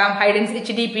എങ്ങനെയാന്ന് നോക്കാം.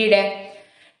 HDPയുടെ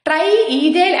try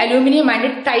ethyl aluminium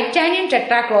and titanium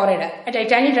tetrachloride.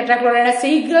 Titanium tetrachloride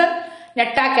Ziegler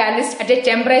നെട്ടാ catalyst at a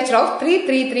temperature of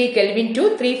 333 Kelvin to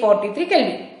 343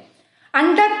 Kelvin.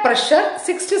 Under pressure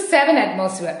 6 to 7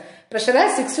 atmosphere. Pressure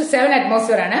 6 to 7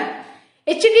 atmosphere ആണ്.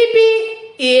 HDPE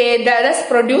thus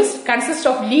produced consists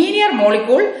of linear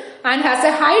molecule and has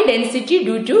a high density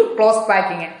due to close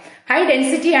packing. High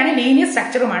density ആണ്, linear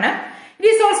structure ആണ്. It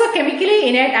is also chemically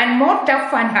inert and more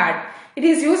tough and hard. It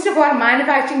is used for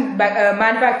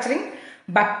manufacturing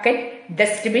bucket,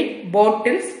 dustbin,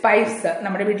 bottles, pipes.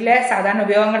 നമ്മുടെ വീട്ടിലെ സാധാരണ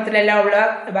ഉപയോഗത്തിലെല്ലാം ഉള്ള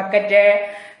bucket,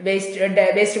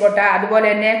 waste കൊട്ട, അതുപോലെ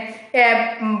തന്നെ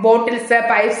bottles,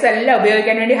 pipes എല്ലാം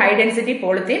ഉപയോഗിക്കാൻ വേണ്ടി ഹൈ ഡെൻസിറ്റി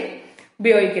പോളിത്തീൻ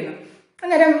ഉപയോഗിക്കുന്നു.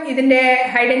 അന്നേരം ഇതിന്റെ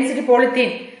ഹൈ ഡെൻസിറ്റി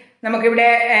പോളിത്തീൻ നമുക്കിവിടെ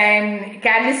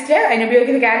കാറ്റലിസ്റ്റ്,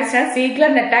 അതിനുപയോഗിക്കുന്ന കാറ്റലിസ്റ്റാണ് സീഗ്ലർ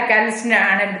നെട്ടാ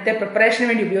കാറ്റലിസ്റ്റിനാണ് ഇവിടുത്തെ പ്രിപ്പറേഷന്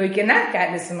വേണ്ടി ഉപയോഗിക്കുന്ന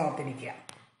കാറ്റലിസ്റ്റ് എന്ന് ഓർത്തിരിക്കുക.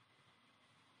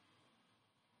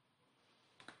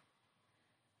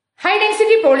 High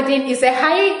density polythene is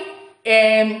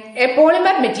a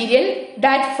polymer material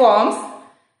that forms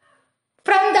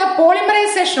from the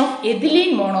polymerization of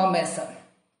ethylene monomers.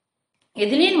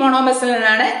 Ethylene monomers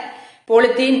നിന്നാണ്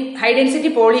പോളിത്തീൻ ഹൈ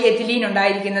ഡെൻസിറ്റി പോളിഎഥിലീൻ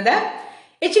ഉണ്ടായിരിക്കുന്നത്.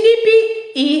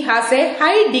 HDPE has a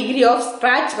high degree of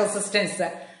scratch resistance.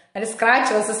 Scratch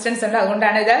resistance ഉണ്ട്,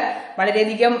 അതുകൊണ്ടാണ് ഇത്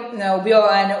വളരെയധികം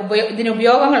ഇതിന്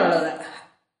ഉപയോഗങ്ങളുള്ളത്.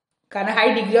 കാരണം high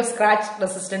degree of scratch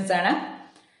resistance ആണ്.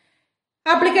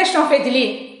 Application of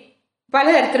ethylene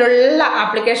പലതരത്തിലുള്ള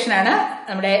ആപ്ലിക്കേഷനാണ്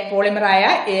നമ്മുടെ പോളിമറായ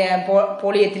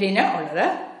പോളിഎഥിലീന് ഉള്ളത്.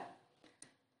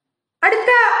 അടുത്ത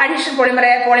അഡീഷണൽ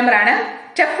പോളിമറാണ്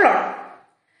ടെഫ്ലോൺ.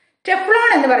 ടെഫ്ലോൺ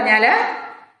എന്ന് പറഞ്ഞാൽ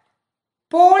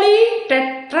poly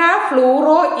tetra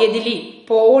fluoro ethylene.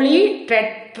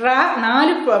 Tetra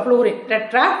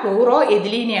fluoro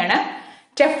എഥിലീനെയാണ്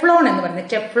Teflon എന്ന് പറയുന്നത്.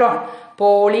 Teflon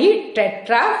poly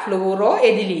tetra fluoro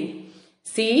ethylene.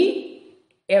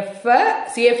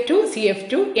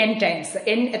 CF2 N times.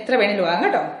 N എത്ര വേണമെങ്കിലും ആകാം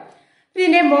കേട്ടോ.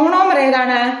 ഇതിന്റെ മോണോമർ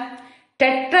ഏതാണ്?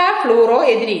 Tetra fluoro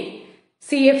ethylene.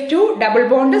 CF2 double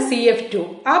bond CF2.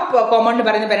 ആ കോമ്പൗണ്ട്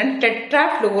പറയുന്ന പേരാണ് tetra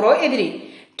fluoro ethylene.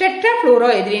 Tetra fluoro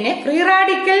എഥിലീനെ free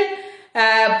radical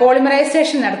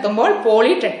polymerisation നടത്തുമ്പോൾ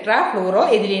പോളി ടെട്രാ ഫ്ലൂറോ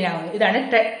എഥിലീൻ ആകുന്നു. ഇതാണ്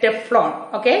ടെഫ്ലോൺ.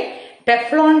 ഓക്കെ,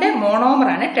 ടെഫ്ലോണിന്റെ മോണോമർ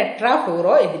ആണ് tetra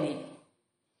fluoro ethylene.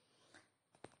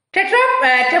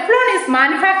 Teflon is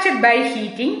manufactured by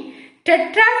heating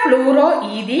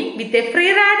tetrafluoroethene with a free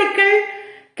radical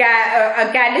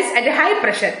catalyst at a high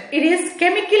pressure. It is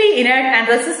chemically inert and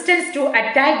resistant to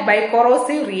attack by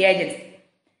corrosive reagents.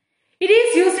 It is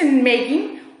used in making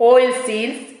oil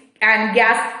seals and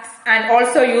gas and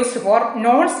also used for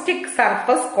non-stick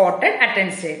surface coated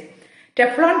utensils.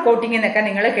 Teflon coating എന്നൊക്കെ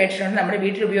നിങ്ങൾ കേട്ടിട്ടുണ്ട്. നമ്മുടെ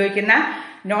വീട്ടിൽ ഉപയോഗിക്കുന്ന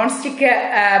non stick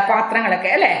പാത്രങ്ങളൊക്കെ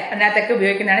അല്ലെ, അതിനകത്തൊക്കെ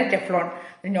ഉപയോഗിക്കുന്നതാണ് ടെഫ്ലോൺ.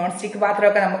 നോൺ സ്റ്റിക്ക്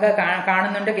പാത്രമൊക്കെ നമുക്ക്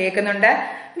കാണുന്നുണ്ട്, കേൾക്കുന്നുണ്ട്.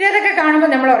 ഇതൊക്കെ കാണുമ്പോൾ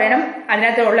നമ്മൾ പറയണം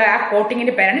അതിനകത്തുള്ള ആ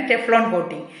കോട്ടിങ്ങിന്റെ പേരാണ് ടെഫ്ലോൺ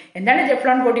കോട്ടിംഗ്. എന്താണ്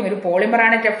ടെഫ്ലോൺ കോട്ടിംഗ്? ഒരു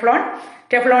പോളിമറാണ് ടെഫ്ലോൺ.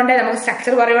 ടെഫ്ലോണിന്റെ നമുക്ക്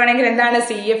സ്ട്രക്ചർ പറയുവാണെങ്കിൽ എന്താണ്?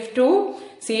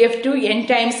 CF2 N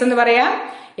ടൈംസ് എന്ന് പറയാം.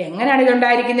 എങ്ങനെയാണ്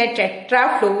ഇതുണ്ടായിരിക്കുന്നത്? Tetra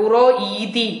fluoro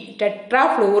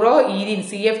ethene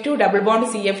CF2 double bond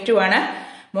CF2 ആണ്.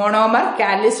 മോണോമർ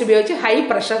കാറ്റലിസ്റ്റ് ഉപയോഗിച്ച് ഹൈ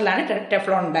പ്രഷറിലാണ്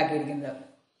ടെഫ്ലോൺ ഉണ്ടാക്കിയിരിക്കുന്നത്.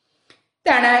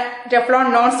 ഇതാണ് ടെഫ്ലോൺ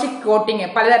നോൺ സ്റ്റിക് കോട്ടിംഗ്.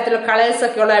 പലതരത്തിലുള്ള കളേഴ്സ്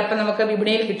ഒക്കെ ഉള്ള ഇപ്പം നമുക്ക്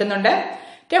വിപണിയിൽ കിട്ടുന്നുണ്ട്.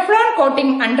 Teflon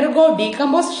coating undergo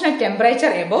decomposition at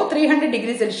temperature above 300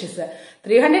 degree Celsius.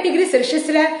 300 degree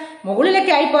സെൽഷ്യസില്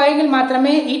മുകളിലൊക്കെ ആയിപ്പോയെങ്കിൽ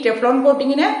മാത്രമേ ഈ ടെഫ്ലോൺ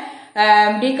കോട്ടിങ്ങിന്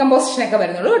ഡീകമ്പോസിഷൻ ഒക്കെ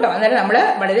വരുന്നുള്ളൂ കേട്ടോ. അന്നേരം നമ്മൾ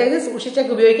വളരെയധികം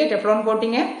സൂക്ഷിച്ചൊക്കെ ഉപയോഗിക്കുക ടെഫ്ലോൺ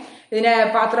കോട്ടിങ്. ഇതിന്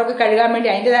പാത്രമൊക്കെ കഴുകാൻ വേണ്ടി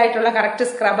അതിൻ്റെതായിട്ടുള്ള കറക്റ്റ്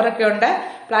സ്ക്രബറൊക്കെ ഉണ്ട്,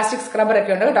 പ്ലാസ്റ്റിക്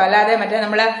സ്ക്രബറൊക്കെ ഉണ്ട് കേട്ടോ. അല്ലാതെ മറ്റേ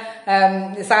നമ്മൾ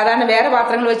സാധാരണ വേറെ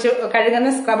പാത്രങ്ങൾ വെച്ച് കഴുകുന്ന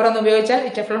സ്ക്രബറൊന്നും ഉപയോഗിച്ചാൽ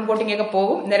ഈ ടെഫ്ലോൺ കോട്ടിംഗ് ഒക്കെ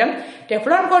പോകും. അന്നേരം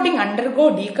Teflon coating undergo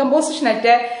decomposition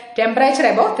at temperature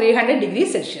above 300 degree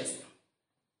Celsius.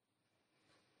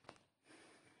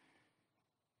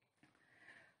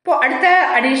 ഇപ്പോൾ അടുത്ത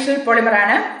അഡീഷണൽ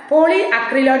പോളിമറാണ് പോളി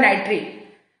അക്രിലോനൈട്രിൽ.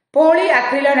 പോളി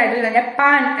അക്രിലോനൈട്രിൽ എന്ന് പറഞ്ഞാൽ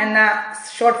പാൻ എന്ന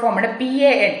ഷോർട്ട് ഫോമാണ്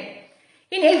PAN.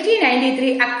 In 1893,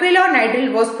 acrylonitrile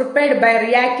was prepared by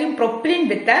reacting propylene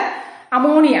with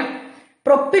ammonia.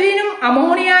 പ്രൊപ്പിലിനും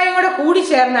അമോണിയയും കൂടെ കൂടി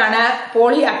ചേർന്നാണ്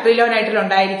പോളി അക്രിലോനൈട്രിൽ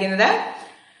ഉണ്ടായിരിക്കുന്നത്.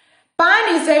 Pan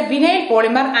is A vinyl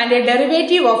polymer and A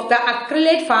derivative of the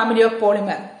acrylate family of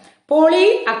polymer. Poly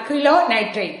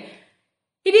അക്രിലോനൈട്രൈൽ.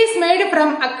 It is made from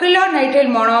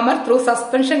acrylonitrile monomer through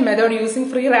suspension method using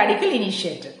free radical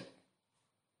initiator.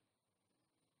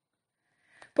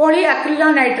 Poly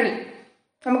അക്രിലോനൈട്രിൽ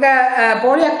നമുക്ക്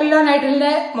poly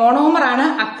അക്രിലോനൈട്രിലിന്റെ monomer ആണ്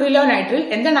അക്രിലോനൈട്രിൽ.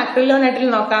 എന്താണ് അക്രിലോനൈട്രിൽ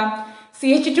നോക്കാം.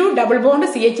 CH2 double bond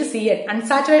CHCN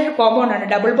unsaturated compound ആണ്,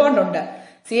 double bond ഉണ്ട്.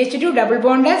 CH2 double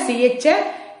bond CH,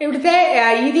 ഇവിടുത്തെ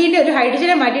ഈഥീന്റെ ഒരു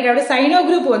ഹൈഡ്രജനെ മാറ്റിയിട്ട് അവിടെ സൈനോ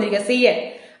ഗ്രൂപ്പ് വന്നിരിക്കുക CN,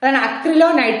 അതാണ്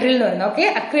അക്രിലോനൈട്രിൽ എന്ന് പറയുന്നത്. ഓക്കെ,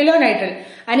 അക്രിലോനൈട്രിൽ.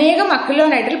 അനേകം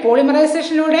അക്രിലോനൈട്രിൽ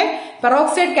പോളിമറൈസേഷനിലൂടെ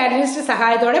പെറോക്സൈഡ് കാറ്റലിസ്റ്റ്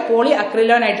സഹായത്തോടെ പോളി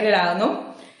അക്രിലോനൈട്രിൽ ആകുന്നു.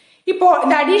 ഇപ്പോൾ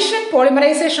the addition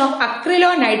polymerisation of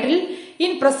അക്രിലോനൈട്രിൽ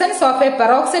in presence of a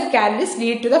peroxide catalyst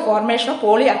lead to the formation of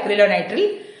polyacrylonitrile.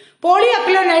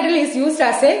 Polyacrylonitrile is used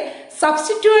as a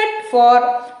substitute for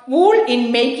wool in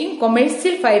making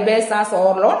commercial fibers as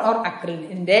orlon or acrylic.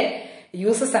 inde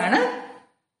uses ആണ്.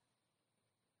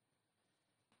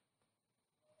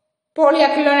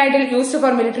 Polyacrylonitrile used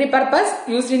for military purpose,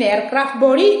 used in aircraft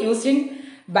body, used in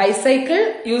bicycle,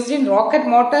 used in rocket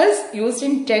motors, used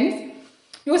in tents,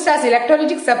 used as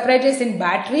electrolytic separators in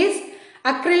batteries.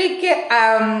 Acrylic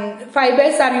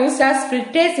fibers are used as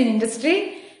filters in industry,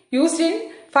 used in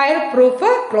fireproof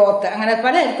cloth. അങ്ങനെ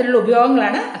പല തരത്തിലുള്ള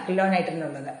ഉപയോഗങ്ങളാണ്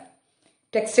അക്രിലോനൈട്രിനുള്ളത്.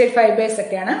 Textile fibres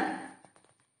ഒക്കെയാണ്.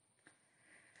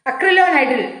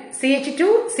 അക്രിലോനൈട്രിൽ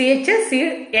CH2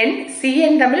 CHCN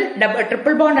CN തമ്മിൽ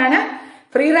triple bond ആണ്.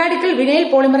 Free radical vinyl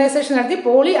polymerisation നടത്തി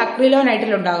poly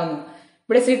അക്രിലോനൈട്രിൽ ഉണ്ടാകുന്നു.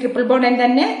 ഇവിടെ C triple bond N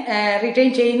തന്നെ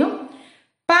റിറ്റൈൻ ചെയ്യുന്നു.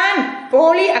 Pan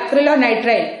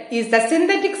polyacrylonitrile is the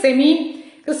synthetic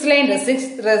semi-crystalline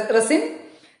resin,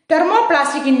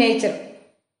 thermoplastic in nature,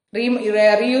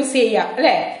 reuse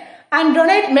and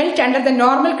donate melt under the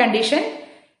normal condition.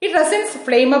 It resins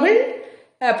flammable.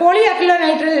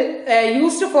 Polyacrylonitrile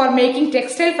used for making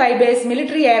textile fibers,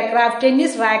 military aircraft,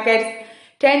 tennis rackets,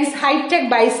 tents, high-tech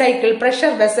bicycle,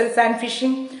 pressure vessels and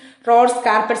fishing rods,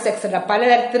 carpets, etc. പല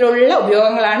തരത്തിലുള്ള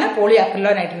ഉപയോഗങ്ങളാണ്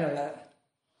പോളിഅക്രിലോനൈട്രിനുള്ളത്.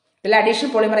 ഇതിൽ additional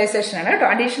polymerisation ആണ് കേട്ടോ,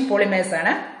 additional polymers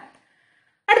ആണ്.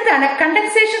 അടുത്താണ്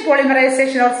condensation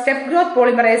polymerisation or step growth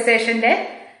പോളിമറൈസേഷന്റെ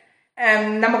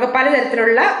നമുക്ക്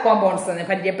പലതരത്തിലുള്ള compounds ഒന്ന്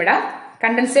പരിചയപ്പെടാം.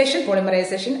 കണ്ടൻസേഷൻ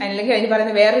പോളിമറൈസേഷൻ അല്ലെങ്കിൽ അതിന്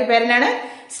പറയുന്ന വേറൊരു പേരിനാണ്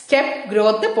step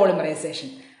growth polymerisation.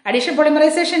 Additional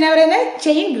polymerisation എന്ന് പറയുന്നത്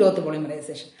ചെയിൻ ഗ്രോത്ത്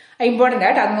പോളിമറൈസേഷൻ. ഇമ്പോർട്ടന്റ്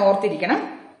ആയിട്ട് അതൊന്ന് ഓർത്തിരിക്കണം.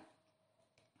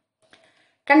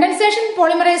 കണ്ടൻസേഷൻ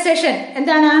പോളിമറൈസേഷൻ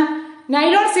എന്താണ്?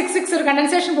 നൈലോൺ 6 ഒരു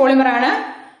കണ്ടൻസേഷൻ പോളിമർ ആണ്.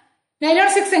 നൈലോൺ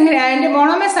 6 എങ്ങനെയാ? അതിന്റെ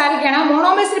മോണോമേഴ്സ് ആരൊക്കെയാണ്? ആ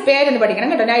മോണോമേഴ്സിന്റെ പേരെന്ന് പഠിക്കണം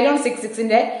കേട്ടോ. നൈലോൺ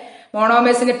 6ന്റെ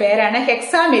മോണോമേഴ്സിന്റെ പേരാണ്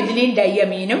ഹെക്സാമെഥിലീൻ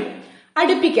ഡയമീനും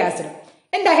അഡിപ്പിക് ആസിഡും.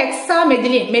 എന്താ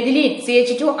ഹെക്സാമെഥിലീൻ? Methylene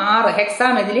CH2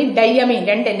 ഹെക്സാമെഥിലീൻ diamine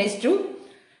 2 NH2,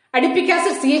 adipic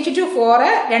acid CH2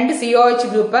 2 COH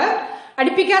group.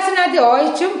 Adipic ആസിഡിനകത്ത്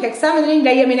OHും ഹെക്സാമെഥിലീൻ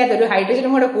ഡയമീനകത്ത് ഒരു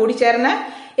ഹൈഡ്രജനും കൂടെ കൂടി ചേർന്ന്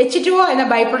H2O എന്ന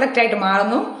ബൈ പ്രൊഡക്റ്റ് ആയിട്ട്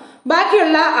മാറുന്നു.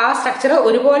 ബാക്കിയുള്ള ആ സ്ട്രക്ചർ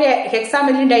ഒരുപോലെ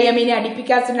ഹെക്സാമെഥിലീൻ ഡയമീനെ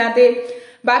അഡിപ്പിക് ആസിഡിനകത്ത്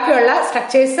ബാക്കിയുള്ള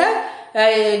സ്ട്രക്ചേഴ്സ്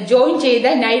ജോയിൻ ചെയ്ത്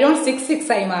നൈലോൺ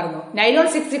 6,6 ആയി മാറുന്നു. നൈലോൺ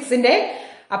 6,6ന്റെ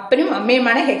അപ്പനും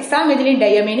അമ്മയുമാണ് ഹെക്സാമെഥിലിൻ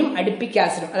ഡയമീനും അഡിപ്പിക്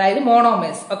ആസിഡും, അതായത്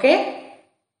മോണോമേഴ്സ്. ഓക്കെ,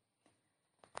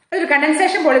 അതൊരു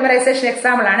കണ്ടൻസേഷൻ പോളിമറൈസേഷൻ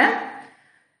എക്സാമ്പിൾ ആണ്.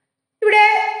 ഇവിടെ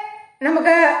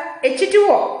നമുക്ക്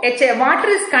H2O, water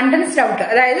is condensed out,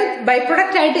 അതായത് ബൈ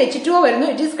പ്രൊഡക്റ്റ് ആയിട്ട് H2O വരുന്നു.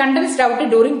 It is condensed out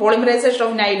during polymerisation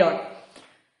of nylon.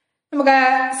 നമുക്ക്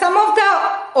some of the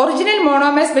original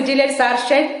monomers materials are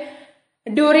shed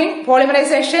during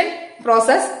polymerisation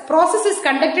process is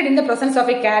conducted in the presence of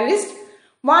a catalyst.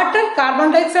 Water, carbon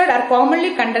dioxide are commonly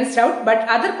condensed out, but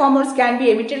other compounds can be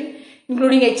emitted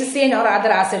including HCl or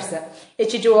other acids.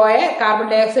 H2O, carbon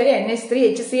dioxide, NH3,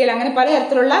 HCl അങ്ങനെ പല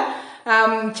തരത്തിലുള്ള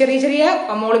ചെറിയ ചെറിയ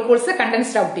molecules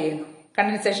condensed out ചെയ്യുന്നു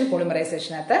condensation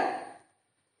പോളിമറൈസേഷനകത്ത്.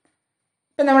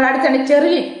 ഇപ്പൊ നമ്മൾ അടുത്താണ്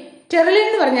terylene. Terylene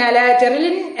എന്ന് പറഞ്ഞാൽ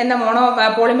ടെറിലിൻ എന്ന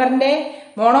പോളിമറിന്റെ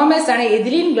മോണോമേഴ്സ് ആണ്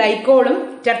എഥിലീൻ ഗ്ലൈക്കോളും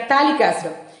ടെർട്ടാലിക്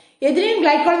ആസിഡും. എഥിലീൻ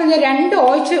ഗ്ലൈക്കോൾ എന്ന് പറഞ്ഞാൽ 2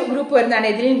 OH ഗ്രൂപ്പ് വരുന്നതാണ്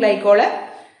എഥിലീൻ ഗ്ലൈക്കോള്.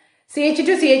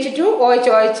 CH2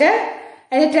 OH.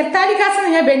 അതിന് ടെർട്ടാലിക് ആസിഡ് എന്ന്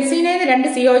പറഞ്ഞാൽ ബെൻസീനേന്ന് 2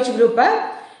 COH ഗ്രൂപ്പ്.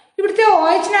 ഇവിടുത്തെ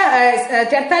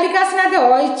ടെർട്ടാലിക് ആസിഡിനകത്ത്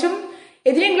OHും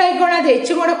എഥിലീൻ ഗ്ലൈക്കോളിനകത്ത് H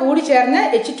കൂടെ കൂടി ചേർന്ന്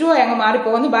H2O അങ്ങ്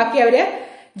മാറിപ്പോകുന്നു. ബാക്കി അവര്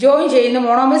ജോയിൻ ചെയ്യുന്നു,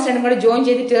 മോണോമേഴ്സ് രണ്ടും കൂടെ ജോയിൻ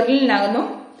ചെയ്ത് ടെറിലിനാകുന്നു.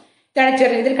 ഇതാണ്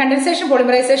ടെറിലിൻ. ഇതിൽ കണ്ടൻസേഷൻ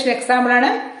പോളിമറൈസേഷൻ എക്സാമ്പിൾ ആണ്,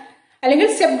 അല്ലെങ്കിൽ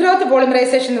സ്റ്റെപ്പ് ഗ്രോത്ത്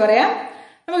പോളിമറൈസേഷൻ എന്ന് പറയാം.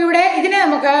 നമുക്കിവിടെ ഇതിനെ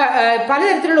നമുക്ക്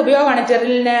പലതരത്തിലുള്ള ഉപയോഗമാണ്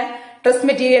ടെറിലിന്. Dress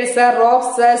materials,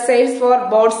 ropes, sales four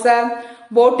boats,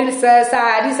 bottles,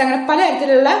 saris, അങ്ങനെ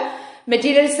പലതരത്തിലുള്ള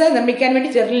മെറ്റീരിയൽസ് നിർമ്മിക്കാൻ വേണ്ടി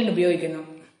ടെറിലിൻ ഉപയോഗിക്കുന്നു.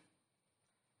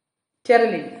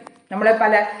 ടെറിലിൻ നമ്മള്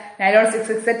പല നൈലോൺ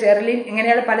 6,6, ടെറിലിൻ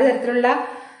ഇങ്ങനെയുള്ള പലതരത്തിലുള്ള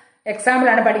എക്സാമ്പിൾ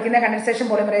ആണ് പഠിക്കുന്ന കണ്ടൻസേഷൻ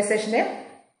പോളിമറൈസേഷന്റെ.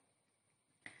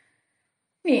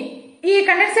 ഇനി ഈ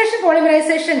കണ്ടൻസേഷൻ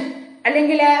പോളിമറൈസേഷൻ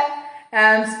അല്ലെങ്കിൽ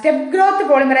സ്റ്റെപ്പ് ഗ്രോത്ത്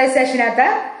പോളിമറൈസേഷനകത്ത്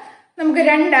നമുക്ക്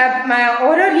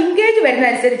ഓരോ ലിങ്കേജ് വരുന്ന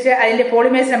അനുസരിച്ച് അതിന്റെ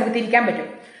പോളിമേഴ്സ് നമുക്ക് തിരിക്കാൻ പറ്റും.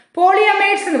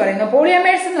 പോളിയമൈഡ്സ് എന്ന് പറയുന്നു.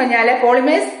 പോളിയമൈഡ്സ് എന്ന് പറഞ്ഞാൽ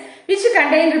polymers which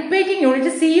contain repeating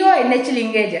unit CONH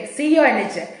linkage.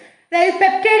 CONH അതായത്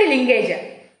പെപ്റ്റൈഡ് ലിങ്കേജ്.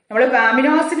 നമ്മൾ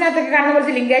അമിനോ ആസിഡിനകത്തൊക്കെ കാണുന്ന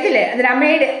കുറച്ച് ലിങ്കേജ് അല്ലേ, അതിന്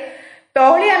amide.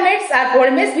 പോളിയമൈഡ്സ് R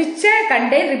polymers which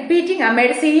contain repeating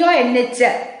amide CONH.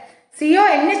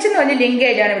 CONH എന്ന് പറഞ്ഞ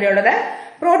ലിങ്കേജ് ആണ് ഇവിടെ ഉള്ളത്.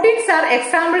 Proteins are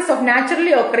examples of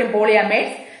naturally ഓക്കറിംഗ്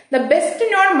പോളിയമൈഡ്സ്. The best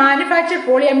known manufactured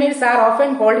polyamides are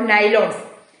often called nylons.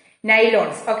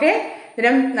 Okay,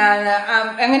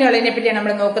 അങ്ങനെയുള്ളതിനെ പറ്റിയാണ്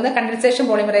നമ്മൾ നോക്കുന്നത്. കണ്ടൻസേഷൻ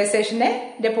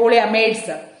പോളിമറൈസേഷന്റെ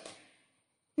പോളിയമൈഡ്സ്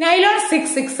നൈലോൺ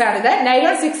 6,6 ആണിത്.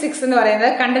 നൈലോൺ 6,6 എന്ന്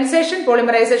പറയുന്നത് condensation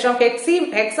polymerisation of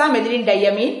ഹെക്സാമെഥിലിൻ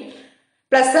diamine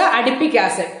plus adipic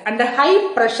acid under high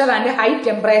pressure and high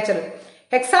temperature.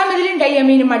 ഹെക്സാമെഥിലിൻ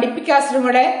ഡയമീനും adipic ആസിഡും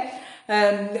കൂടെ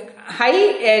high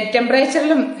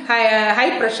ടെമ്പറേച്ചറിലും high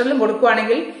പ്രഷറിലും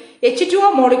കൊടുക്കുകയാണെങ്കിൽ H2O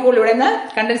molecule ഇവിടെ നിന്ന്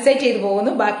കണ്ടൻസേറ്റ് ചെയ്ത്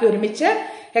പോകുന്നു. ബാക്കി ഒരുമിച്ച്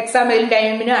ഹെക്സാമെഥിലിൻ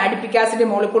ഡയമീനും അഡിപ്പിക് ആസിഡ്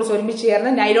മോളിക്യൂൾസ് ഒരുമിച്ച്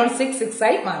ചേർന്ന് നൈലോൺ 6,6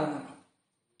 ആയി മാറുന്നു.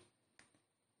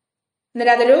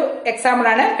 എന്നിട്ട് അതൊരു എക്സാമ്പിൾ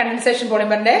ആണ് condensation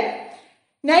പോളിമറിന്റെ.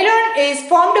 Nylon is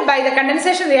formed by the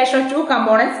condensation reaction of 2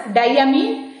 components,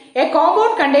 diamine, a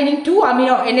compound containing 2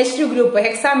 amino NH2 group,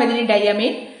 hexamethylene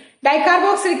diamine,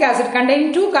 dicarboxylic acid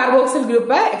containing 2 carboxyl group,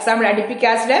 example adipic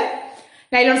acid.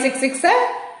 Nylon 6,6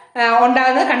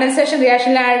 ഉണ്ടാകുന്ന condensation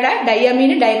റിയാക്ഷനിലാണ്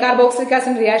ഡയമീനും ഡൈകാർബോക്സിലിക്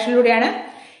acid റിയാക്ഷനിലൂടെയാണ്.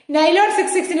 Nylon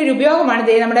 6,6ന്റെ ഒരു ഉപയോഗമാണ്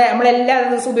നമ്മളെല്ലാ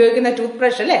ദിവസവും ഉപയോഗിക്കുന്ന tooth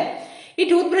brush അല്ലേ. ഈ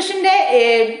tooth ബ്രഷിന്റെ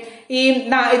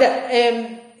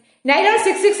nylon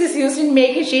 6,6 is used in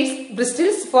making sheets,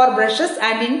 bristles for brushes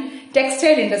and in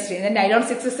textile industry. Nylon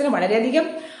 6,6ന് വളരെയധികം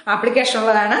application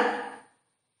ഉള്ളതാണ്.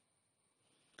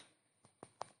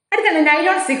 അടുത്താണ്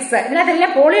നൈലോൺ 6.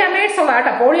 ഇതിനകത്തെല്ലാം പോളിയമൈഡ്സ് ഉള്ള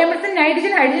കേട്ടോ. പോളിയമൈഡ്സ്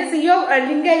നൈട്രജൻ CO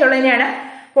ലിങ്കേജ് ഉള്ളതിനെയാണ്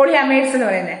പോളിയമൈഡ്സ് എന്ന്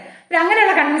പറയുന്നത്.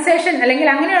 അങ്ങനെയുള്ള കണ്ടൻസേഷൻ അല്ലെങ്കിൽ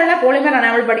അങ്ങനെയുള്ള പോളിമർ ആണ്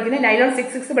നമ്മൾ പഠിക്കുന്നത്. നൈലോൺ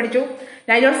 6,6 പഠിച്ചു.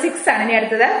 നൈലോൺ 6 ആണ് ഇനി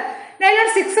അടുത്തത്. നൈലോൺ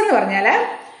 6 എന്ന് പറഞ്ഞാല്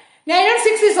nylon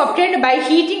 6 is obtained by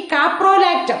heating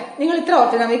caprolactam. നിങ്ങൾ ഇത്ര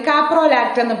ഓർത്തുന്നത് ഈ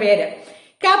കാപ്രോലാക്ടം എന്ന പേര്.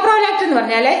 കാപ്രോലാക്ടം എന്ന്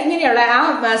പറഞ്ഞാല് ഇങ്ങനെയുള്ള ആ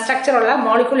സ്ട്രക്ചറുള്ള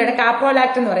മോളിക്യൂളാണ്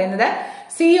കാപ്രോലാക്ടം എന്ന് പറയുന്നത്.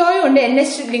 CO ഉണ്ട്,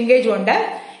 NH ലിങ്കേജും ഉണ്ട്.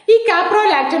 ഈ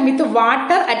caprolactam with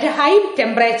water at high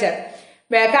temperature,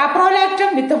 caprolactam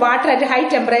with water at high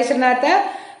ടെമ്പറേച്ചറിനകത്ത്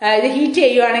ഇത് ഹീറ്റ്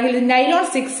ചെയ്യുകയാണെങ്കിൽ ഇത് നൈലോൺ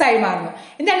 6 ആയി മാറുന്നു.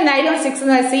 എന്താണ് നൈലോൺ 6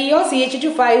 എന്ന്? CO, CH2,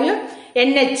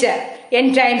 NH, N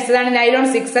times. ഇതാണ് നൈലോൺ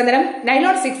 6. അന്നേരം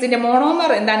നൈലോൺ 6ന്റെ മോണോമർ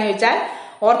എന്താണെന്ന് ചോദിച്ചാൽ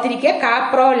ഓർത്തിരിക്കുക,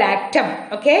 കാപ്രോലാക്ടം.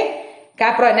 ഓക്കെ,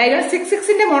 നൈലോൺ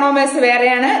 6,6ന്റെ മോണോമേഴ്സ്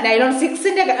വേറെയാണ്. നൈലോൺ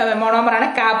 6ന്റെ മോണോമറാണ്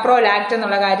കാപ്രോലാക്ടം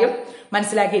എന്നുള്ള കാര്യം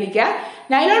മനസ്സിലാക്കിയിരിക്കുക.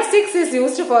 Nylon 6 is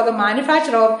used for the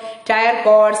manufacture of tire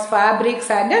cords, fabrics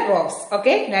and ropes.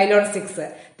 Okay, nylon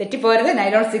 6 തെറ്റിപ്പോരുത്.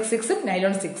 Nylon 6,6ഉം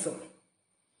nylon 6ഉം.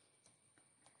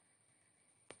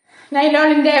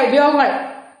 നൈലോണിന്റെ ഉപയോഗങ്ങൾ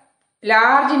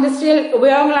ലാർജ് ഇൻഡസ്ട്രിയൽ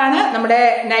ഉപയോഗങ്ങളാണ് നമ്മുടെ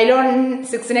nylon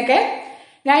 6നൊക്കെ.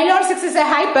 Nylon 6 is a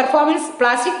high performance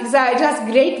plastic. It has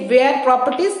great wear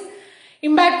properties,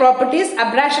 impact properties,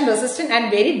 abrasion resistant and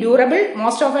very durable.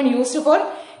 Most often used for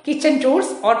kitchen tools,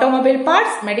 automobile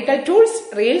parts, medical tools,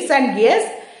 reels and gears,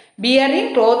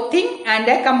 bearing, clothing and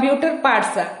computer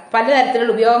parts.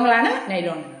 പലതരത്തിലുള്ള ഉപയോഗങ്ങളാണ്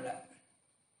നൈലോണിനുള്ളത്.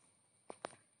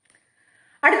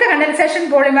 അടുത്ത condensation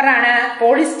polymer ആണ്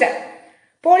polyester.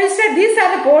 Polyester, these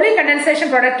are the poly condensation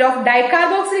product of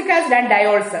dicarboxylic acid and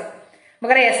diols.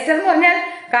 നമുക്കറിയാം ester എന്ന് പറഞ്ഞാൽ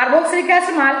carboxylic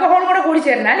ആസിഡും ആൽക്കഹോളും കൂടെ കൂടി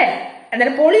ചേരുന്ന അല്ലെ.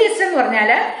 എന്നാലും പോളിയെസ്റ്റർ എന്ന്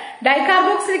പറഞ്ഞാൽ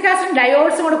ഡൈകാർബോക്സിലിക് ആസിഡും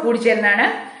ഡയോൾസും കൂടെ കൂടി ചേരുന്നതാണ്.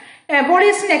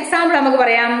 പോളിയെസ്റ്ററിന്റെ എക്സാമ്പിൾ നമുക്ക്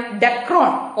പറയാം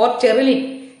ഡക്രോൺ ഓർ ടെറിലിൻ.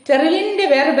 ടെറിലിന്റെ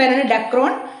വേറെ പേരാണ്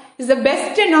ഡക്രോൺ. Is the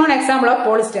best non example of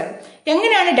polyester.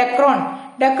 എങ്ങനെയാണ് ഡക്രോൺ?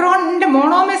 ഡക്രോണിന്റെ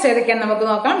മോണോമേഴ്സ് ഏതൊക്കെയാണെന്ന് നമുക്ക്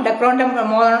നോക്കാം. ഡക്രോണിന്റെ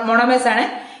മോണോമേഴ്സ് ആണ്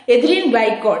എഥിലീൻ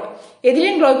ഗ്ലൈക്കോൾ.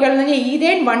 എഥിലീൻ ഗ്ലൈക്കോൾ എന്ന് പറഞ്ഞാൽ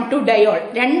ഈഥൈൻ 1,2 ഡയോൾ.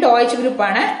 2 OH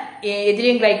ഗ്രൂപ്പാണ്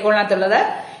എഥിലീൻ ഗ്ലൈക്കോളിനകത്തുള്ളത്.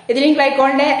 എഥിലീൻ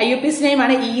ഗ്ലൈക്കോളിന്റെ IUPAC നെയിം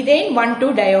ആണ് ഈഥൈൻ 1,2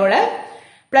 ഡയോള്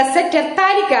പ്ലസ്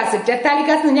ടെർത്താലിക് ആസിഡ്. ടെർത്താലിക്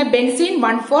ആസിഡ് എന്ന് പറഞ്ഞാൽ benzene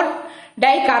 1,4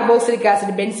 ഡൈകാർബോക്സിലിക്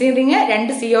acid. Benzene ring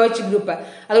 2 COH group.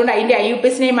 അതുകൊണ്ട് അതിന്റെ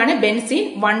IUPAC നെയിം ആണ് ബെൻസീൻ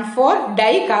 1,4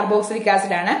 ഡൈകാർബോക്സിലിക്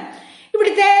ആസിഡ് ആണ്.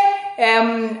 ഇവിടുത്തെ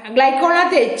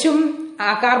ഗ്ലൈക്കോളിനകത്ത് എച്ചും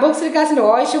കാർബോക്സിലിക് ആസിഡ്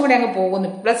OH കൂടെ അങ്ങ് പോകുന്നു,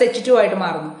 പ്ലസ് H2 ആയിട്ട്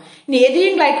മാറുന്നു. ഇനി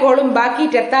എഥിലീൻ ഗ്ലൈക്കോളും ബാക്കി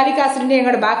ടെർത്താലിക് ആസിഡിന്റെ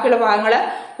ഞങ്ങളുടെ ബാക്കിയുള്ള ഭാഗങ്ങൾ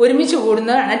ഒരുമിച്ച്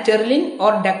കൂടുന്നതാണ് ടെർലിൻ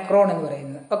ഓർ ഡക്രോൺ എന്ന് പറയുന്നത്.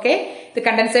 ഓക്കെ, ഇത്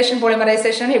കണ്ടൻസേഷൻ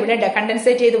പോളിമറൈസേഷൻ ആണ്. ഇവിടെ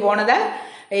കണ്ടൻസേറ്റ് ചെയ്ത് പോണത്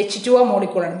H2O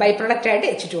മോളിക്കൂളാണ്. ബൈ പ്രൊഡക്റ്റ് ആയിട്ട്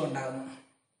H2O ഉണ്ടാകുന്നു.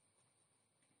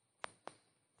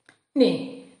 ഇനി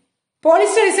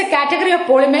polyester is a category of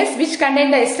polymers which contain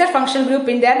the ester functional group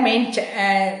in their main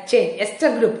chain. Ester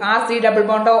group R C double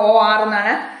bond OR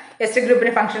എന്നാണ് ester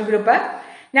ഗ്രൂപ്പിന്റെ functional group.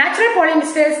 Natural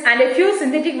polymers and a few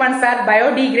synthetic ones are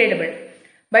biodegradable.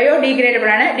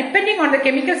 Biodegradable ആണ്. Depending on the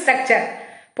chemical structure,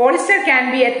 polyester can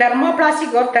be a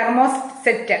thermoplastic or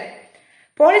thermoset.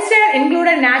 Polyester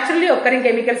included naturally occurring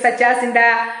chemicals such as in the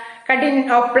cutting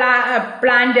of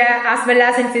plant as well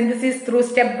as in synthesis through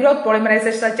step growth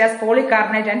polymerization such as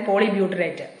polycarbonate and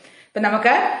polybutyrate. ഇപ്പൊ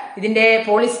നമുക്ക് ഇതിന്റെ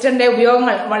പോളിസ്റ്ററിന്റെ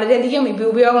ഉപയോഗങ്ങൾ വളരെയധികം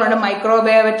ഉപയോഗങ്ങളുണ്ട്.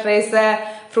 Microwave trace,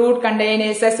 fruit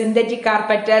containers, synthetic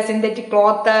carpet, synthetic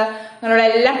cloth, അങ്ങനെയുള്ള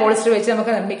എല്ലാം polyester വെച്ച്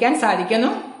നമുക്ക് നിർമ്മിക്കാൻ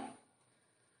സാധിക്കുന്നു.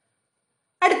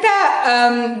 അടുത്ത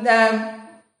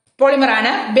പോളിമർ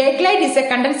ആണ് Bakelite. Is A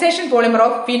condensation polymer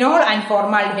of phenol and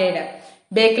formaldehyde.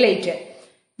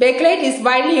 Bakelite is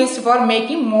widely used for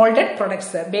making moulded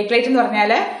products. Bakelite എന്ന്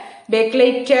പറഞ്ഞാൽ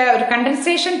ബേക്ക്ലൈറ്റ് ഒരു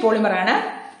കണ്ടൻസേഷൻ പോളിമർ ആണ്.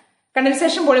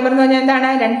 കണ്ടൻസേഷൻ പോളിമർ എന്ന് പറഞ്ഞാൽ എന്താണ്?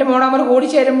 2 മോണോമർ കൂടി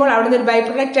ചേരുമ്പോൾ അവിടുന്ന് ഒരു ബൈ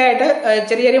പ്രൊഡക്റ്റ് ആയിട്ട്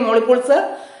ചെറിയ ചെറിയ മോളിക്യൂൾസ്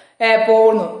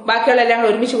പോകുന്നു, ബാക്കിയുള്ള എല്ലാം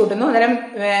ഒരുമിച്ച് കൂട്ടുന്നു. അന്നേരം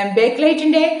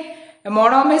ബേക്ക്ലൈറ്റിന്റെ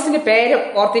മോണോമേഴ്സിന്റെ പേര്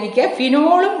ഓർത്തിരിക്കുക.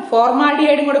 ഫിനോളും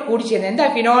ഫോർമാൽഡിഹൈഡും കൂടെ കൂടി ചേരുന്നത്. എന്താ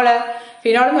ഫിനോള്?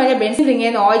 ഫിനോൾ എന്ന് പറഞ്ഞാൽ ബെൻസിൻ റിംഗ്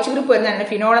OH ഗ്രൂപ്പ് വരുന്നതാണ്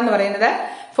ഫിനോൾ എന്ന് പറയുന്നത്.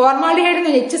 ഫോർമാൽഡിഹൈഡ്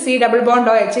എന്ന് HC ഡബിൾ ബോണ്ട്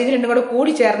OH. ഇത് രണ്ടും കൂടെ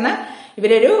കൂടി ചേർന്ന്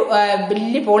ഇവരൊരു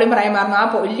വലിയ പോളിമറായി മാറുന്നു. ആ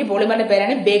വലിയ പോളിമറിന്റെ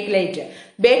പേരാണ് Bakelite.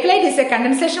 Bakelite is A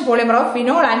condensation polymer of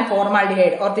phenol and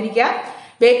formaldehyde. ഓർത്തിരിക്കുക,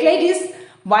 Bakelite is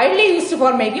widely used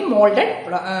for making moulded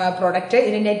product.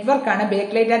 ഇതിന്റെ നെറ്റ്വർക്ക് ആണ്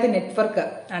ബേക്ക്ലൈറ്റിനകത്ത് നെറ്റ്വർക്ക്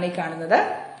ആണ് ഈ കാണുന്നത്.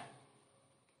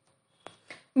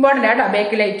 ഇമ്പോർട്ടന്റ് ആട്ടോ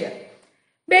ബേക്ക്ലൈറ്റ്.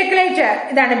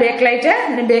 ഇതാണ് ബേക്ക്ലൈറ്റ്.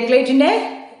 ബേക്ക്ലൈറ്റിന്റെ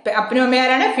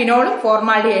അപ്നോമേരാണ് ഫിനോളും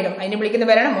ഫോർമാൽഡിഹൈഡും. അതിനെ വിളിക്കുന്ന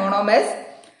പേരാണ് മോണോമേഴ്സ്.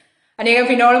 അനേകം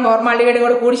ഫിനോളും ഫോർമാൽഡിഹൈഡും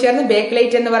കൂടെ കൂടി ചേർന്ന്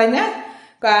ബേക്ക്ലൈറ്റ് എന്ന് പറയുന്ന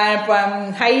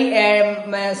ഹൈ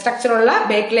സ്ട്രക്ചറുള്ള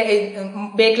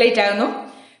ബേക്ക്ലൈറ്റ് ആകുന്നു.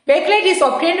 Bakelite is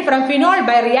obtained from phenol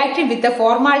by reacting with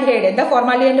formaldehyde. എന്താ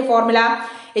ഫോർമാൽഡിഹൈഡിന്റെ formula?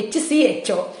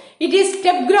 HCHO. It is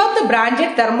step growth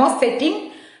branched thermosetting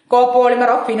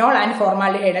copolymer of phenol and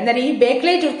formaldehyde. എന്നാൽ ഈ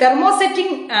ബേക്ക്ലൈറ്റ് ഒരു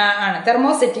തെർമോസെറ്റിംഗ് ആണ്.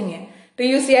 തെർമോസെറ്റിംഗ്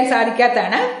റീയൂസ് ചെയ്യാൻ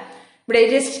സാധിക്കാത്തതാണ്. ഇവിടെ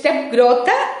ഇത് സ്റ്റെപ്പ്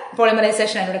ഗ്രോത്ത്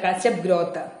പോളിമറൈസേഷൻ ആണ് ഇവിടെ സ്റ്റെപ്പ്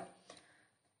ഗ്രോത്ത്.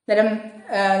 അന്നേരം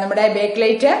നമ്മുടെ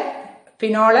ബേക്ക്ലൈറ്റ്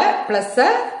ഫിനോള് പ്ലസ്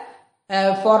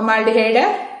ഫോർമാൽഡിഹൈഡ്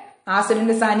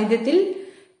ആസിഡിന്റെ സാന്നിധ്യത്തിൽ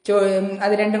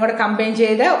അത് രണ്ടും കൂടെ കമ്പൈൻ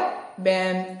ചെയ്ത്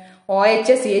OH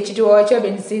CH2OH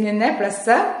ബെൻസീൻ നിന്ന്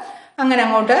പ്ലസ് അങ്ങനെ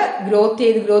അങ്ങോട്ട് ഗ്രോത്ത്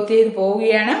ചെയ്ത്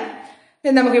പോവുകയാണ്.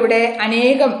 നമുക്കിവിടെ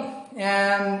അനേകം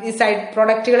ഈ സൈഡ്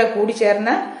പ്രൊഡക്റ്റുകളെ കൂടി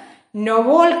ചേർന്ന്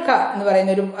നൊവോൾക്ക എന്ന്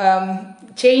പറയുന്ന ഒരു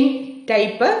ചെയിൻ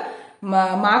ടൈപ്പ്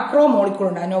മാക്രോ മോളിക്യൂൾ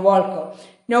ഉണ്ട്.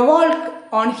 Novolk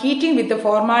on heating with the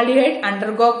formaldehyde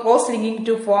undergo cross-linking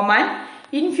to form an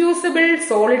infusible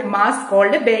solid mass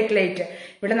called bakelite.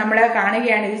 ഇവിടെ നമ്മൾ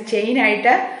കാണുകയാണ് ഇത് ചെയിൻ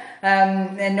ആയിട്ട്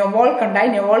നൊവോൾക്ക് ഉണ്ടായി.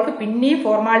 നൊവോൾക്ക് പിന്നെയും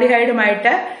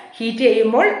ഫോർമാൽഡിഹൈഡുമായിട്ട് ഹീറ്റ്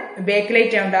ചെയ്യുമ്പോൾ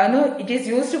ബേക്ക്ലൈറ്റ് ഉണ്ടാകുന്നു. It is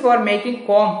used for making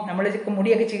com. നമ്മൾ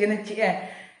മുടിയൊക്കെ ചെയ്യുന്ന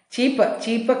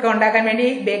ചീപ്പൊക്കെ ഉണ്ടാക്കാൻ വേണ്ടി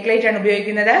ബേക്ക്ലൈറ്റ് ആണ്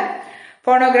ഉപയോഗിക്കുന്നത്.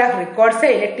 Phonograph records,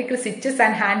 electrical switches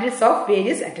and handles of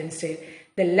various അറ്റൻസ്റ്റൈൽ.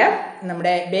 ഇതെല്ലാം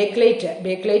നമ്മുടെ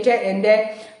ബേക്ക്ലൈറ്റ് എന്റെ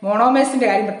മോണോമേഴ്സിന്റെ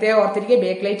കാര്യം പ്രത്യേകം ഓർത്തിരിക്കുക.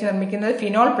 ബേക്ക്ലൈറ്റ് നിർമ്മിക്കുന്നത്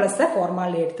ഫിനോൾ പ്ലസ്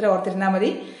ഫോർമാൽഡിഹൈഡ്. ഇത്ര ഓർത്തിരുന്നാൽ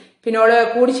മതി. ഫിനോള്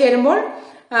കൂടി ചേരുമ്പോൾ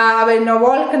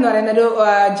നൊവോൾക്ക് എന്ന് പറയുന്ന ഒരു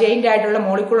ജെയിന്റ് ആയിട്ടുള്ള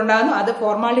മോളിക്കൂൾ ഉണ്ടാകുന്നു. അത്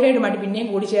ഫോർമാൽഡിഹൈഡുമായിട്ട് പിന്നെയും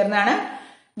കൂടി ചേർന്നാണ്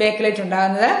ബേക്ക്ലൈറ്റ്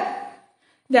ഉണ്ടാകുന്നത്.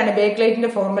 ഇതാണ്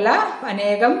ബേക്ക്ലൈറ്റിന്റെ ഫോർമുല.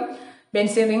 അനേകം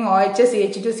ബെൻസീൻ റിംഗ് OH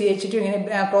CH2 ഇങ്ങനെ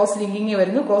ക്രോസ് ലിങ്കിങ്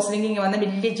വരുന്നു. ക്രോസ് ലിങ്കിങ് വന്ന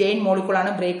വലിയ ജെയിൻ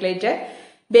മോളിക്കൂളാണ് ബേക്ക്ലൈറ്റ്.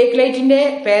 ബേക്ക്ലൈറ്റിന്റെ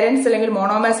പേരന്റ്സ് അല്ലെങ്കിൽ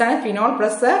മോണോമേഴ്സ് ആണ് phenol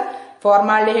plus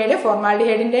formaldehyde.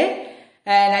 ഫോർമാൽഡിഹൈഡിന്റെ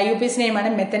IUPAC നെയിമാണ്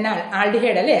മെത്തനാൽ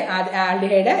aldehyde അല്ലെ.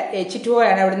 ആൽഡിഹൈഡ് H2O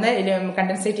ആണ് അവിടുന്ന്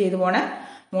കണ്ടൻസേറ്റ് ചെയ്തു പോണ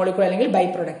മോളിക്കൂൾ അല്ലെങ്കിൽ by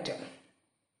product.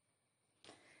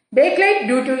 Bakelite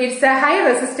due to its high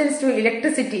resistance to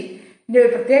electricity. ഇതിന്റെ ഒരു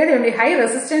പ്രത്യേകതയുണ്ട്. ഹൈ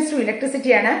റെസിസ്റ്റൻസ് ടു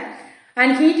ഇലക്ട്രിസിറ്റി ആണ്.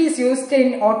 And heat is used in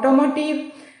automotive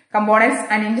components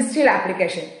and industrial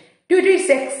application. Due to its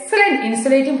excellent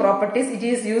insulating properties, it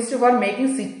is used for making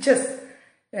switches,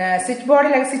 switchboard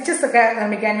like switches ഒക്കെ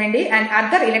നിർമ്മിക്കാൻ വേണ്ടി and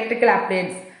other electrical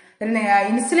appliances.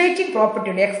 Insulating property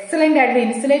ഉണ്ട്. Excellent ആയിട്ടുള്ള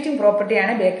insulating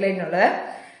പ്രോപ്പർട്ടിയാണ് ബേക്ക്ലൈറ്റിനുള്ളത്.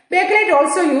 Bakelite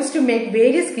also use to make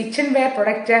various kitchen wear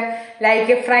product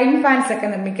like frying pants ഒക്കെ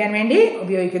നിർമ്മിക്കാൻ വേണ്ടി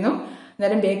ഉപയോഗിക്കുന്നു.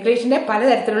 അന്നേരം ബേക്ക്ലൈറ്റിന്റെ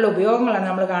പലതരത്തിലുള്ള ഉപയോഗങ്ങളാണ്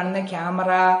നമ്മൾ കാണുന്നത്.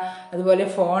 ക്യാമറ, അതുപോലെ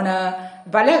ഫോണ്,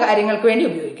 പല കാര്യങ്ങൾക്ക് വേണ്ടി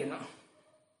ഉപയോഗിക്കുന്നു.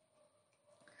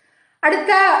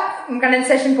 അടുത്ത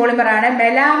കണ്ടൻസേഷൻ പോളിമർ ആണ്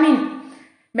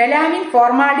മെലാമിൻ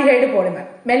ഫോർമാൽഡിഹൈഡ് പോളിമർ.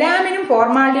 മെലാമിനും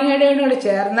ഫോർമാൽഡിഹൈഡും കൂടെ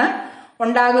ചേർന്ന്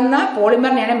ഉണ്ടാകുന്ന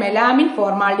പോളിമറിനെയാണ് മെലാമിൻ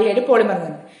ഫോർമാൽഡിഹൈഡ് പോളിമർ എന്ന്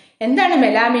പറയുന്നത്. എന്താണ്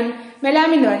മെലാമിൻ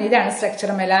എന്ന് പറഞ്ഞാൽ ഇതാണ് സ്ട്രക്ചർ.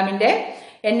 മെലാമിന്റെ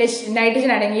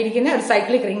നൈട്രജൻ അടങ്ങിയിരിക്കുന്ന ഒരു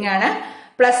സൈക്ലിക് റിംഗ് ആണ്.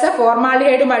 പ്ലസ്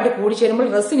ഫോർമാൽഡിഹൈഡുമായിട്ട് കൂടി ചേരുമ്പോൾ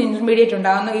റെസിൻ ഇന്റർമീഡിയറ്റ്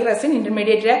ഉണ്ടാകുന്നു. ഈ റെസിൻ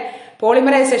ഇന്റർമീഡിയറ്റ്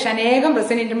പോളിമറൈസേഷൻ അനേകം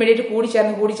റെസിൻ ഇന്റർമീഡിയറ്റ് കൂടി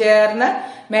ചേർന്ന്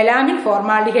മെലാമിൻ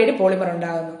ഫോർമാൽഡിഹൈഡ് പോളിമർ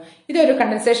ഉണ്ടാകുന്നു. ഇതൊരു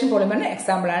കണ്ടൻസേഷൻ പോളിമറിന്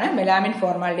എക്സാമ്പിൾ ആണ് മെലാമിൻ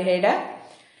ഫോർമാൽഡിഹൈഡ്.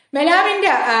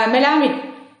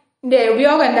 മെലാമിന്റെ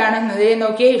ഉപയോഗം എന്താണെന്ന്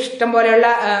നോക്കി. ഇഷ്ടം പോലെയുള്ള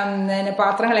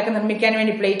പാത്രങ്ങളൊക്കെ നിർമ്മിക്കാൻ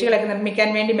വേണ്ടി, പ്ലേറ്റുകളൊക്കെ നിർമ്മിക്കാൻ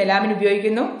വേണ്ടി മെലാമിൻ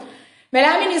ഉപയോഗിക്കുന്നു.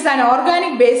 Melamine is an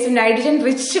organic based nitrogen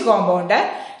rich compound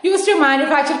used to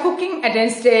manufacture cooking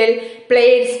utensils,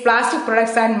 plates, plastic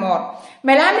products and more.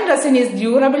 Melamine resin is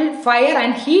durable, fire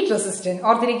and heat resistant.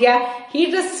 ഓർത്തിരിക്കുക,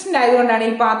 ഹീറ്റ് റെസിസ്റ്റന്റ് ആയതുകൊണ്ടാണ്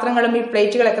ഈ പാത്രങ്ങളും ഈ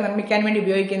പ്ലേറ്റുകളൊക്കെ നിർമ്മിക്കാൻ വേണ്ടി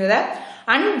ഉപയോഗിക്കുന്നത്.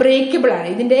 അൺബ്രേക്കബിൾ ആണ്.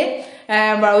 ഇതിന്റെ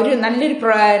ഒരു നല്ലൊരു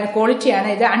ക്വാളിറ്റിയാണ്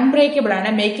ഇത്. അൺബ്രേക്കബിൾ ആണ്.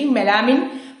 Making melamine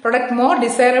product more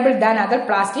desirable than other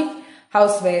plastic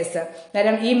house wears.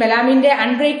 അന്നേരം ഈ മെലാമിന്റെ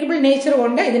അൺബ്രേക്കബിൾ നേച്ചർ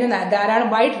കൊണ്ട് ഇതിന് ധാരാളം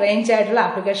വൈഡ് റേഞ്ച് ആയിട്ടുള്ള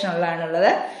ആപ്ലിക്കേഷൻ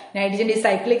ഉള്ളതാണുള്ളത്. നൈട്രജന്റെ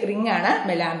സൈക്ലിക് റിംഗ് ആണ്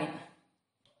മെലാമിൻ.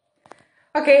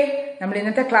 ഓക്കെ, നമ്മൾ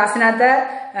ഇന്നത്തെ ക്ലാസ്സിനകത്ത്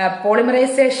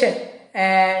polymerisation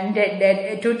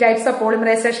two types of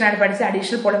polymerisation ആണ് പഠിച്ചത്.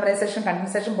 അഡീഷണൽ പോളിമറൈസേഷൻ,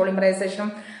 കണ്ടൻസേഷൻ പോളിമറൈസേഷനും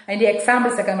അതിന്റെ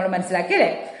എക്സാമ്പിൾസ് ഒക്കെ നമ്മൾ മനസ്സിലാക്കി അല്ലേ.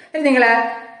 അതിൽ നിങ്ങൾ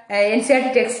NCERT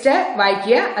ടെക്സ്റ്റ്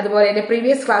വായിക്കുക. അതുപോലെ എന്റെ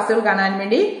പ്രീവിയസ് ക്ലാസ്സുകൾ കാണാൻ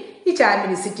വേണ്ടി ഈ ചാനൽ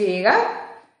വിസിറ്റ് ചെയ്യുക.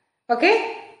 Okay,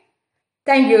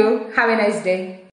 thank you. Have A nice day.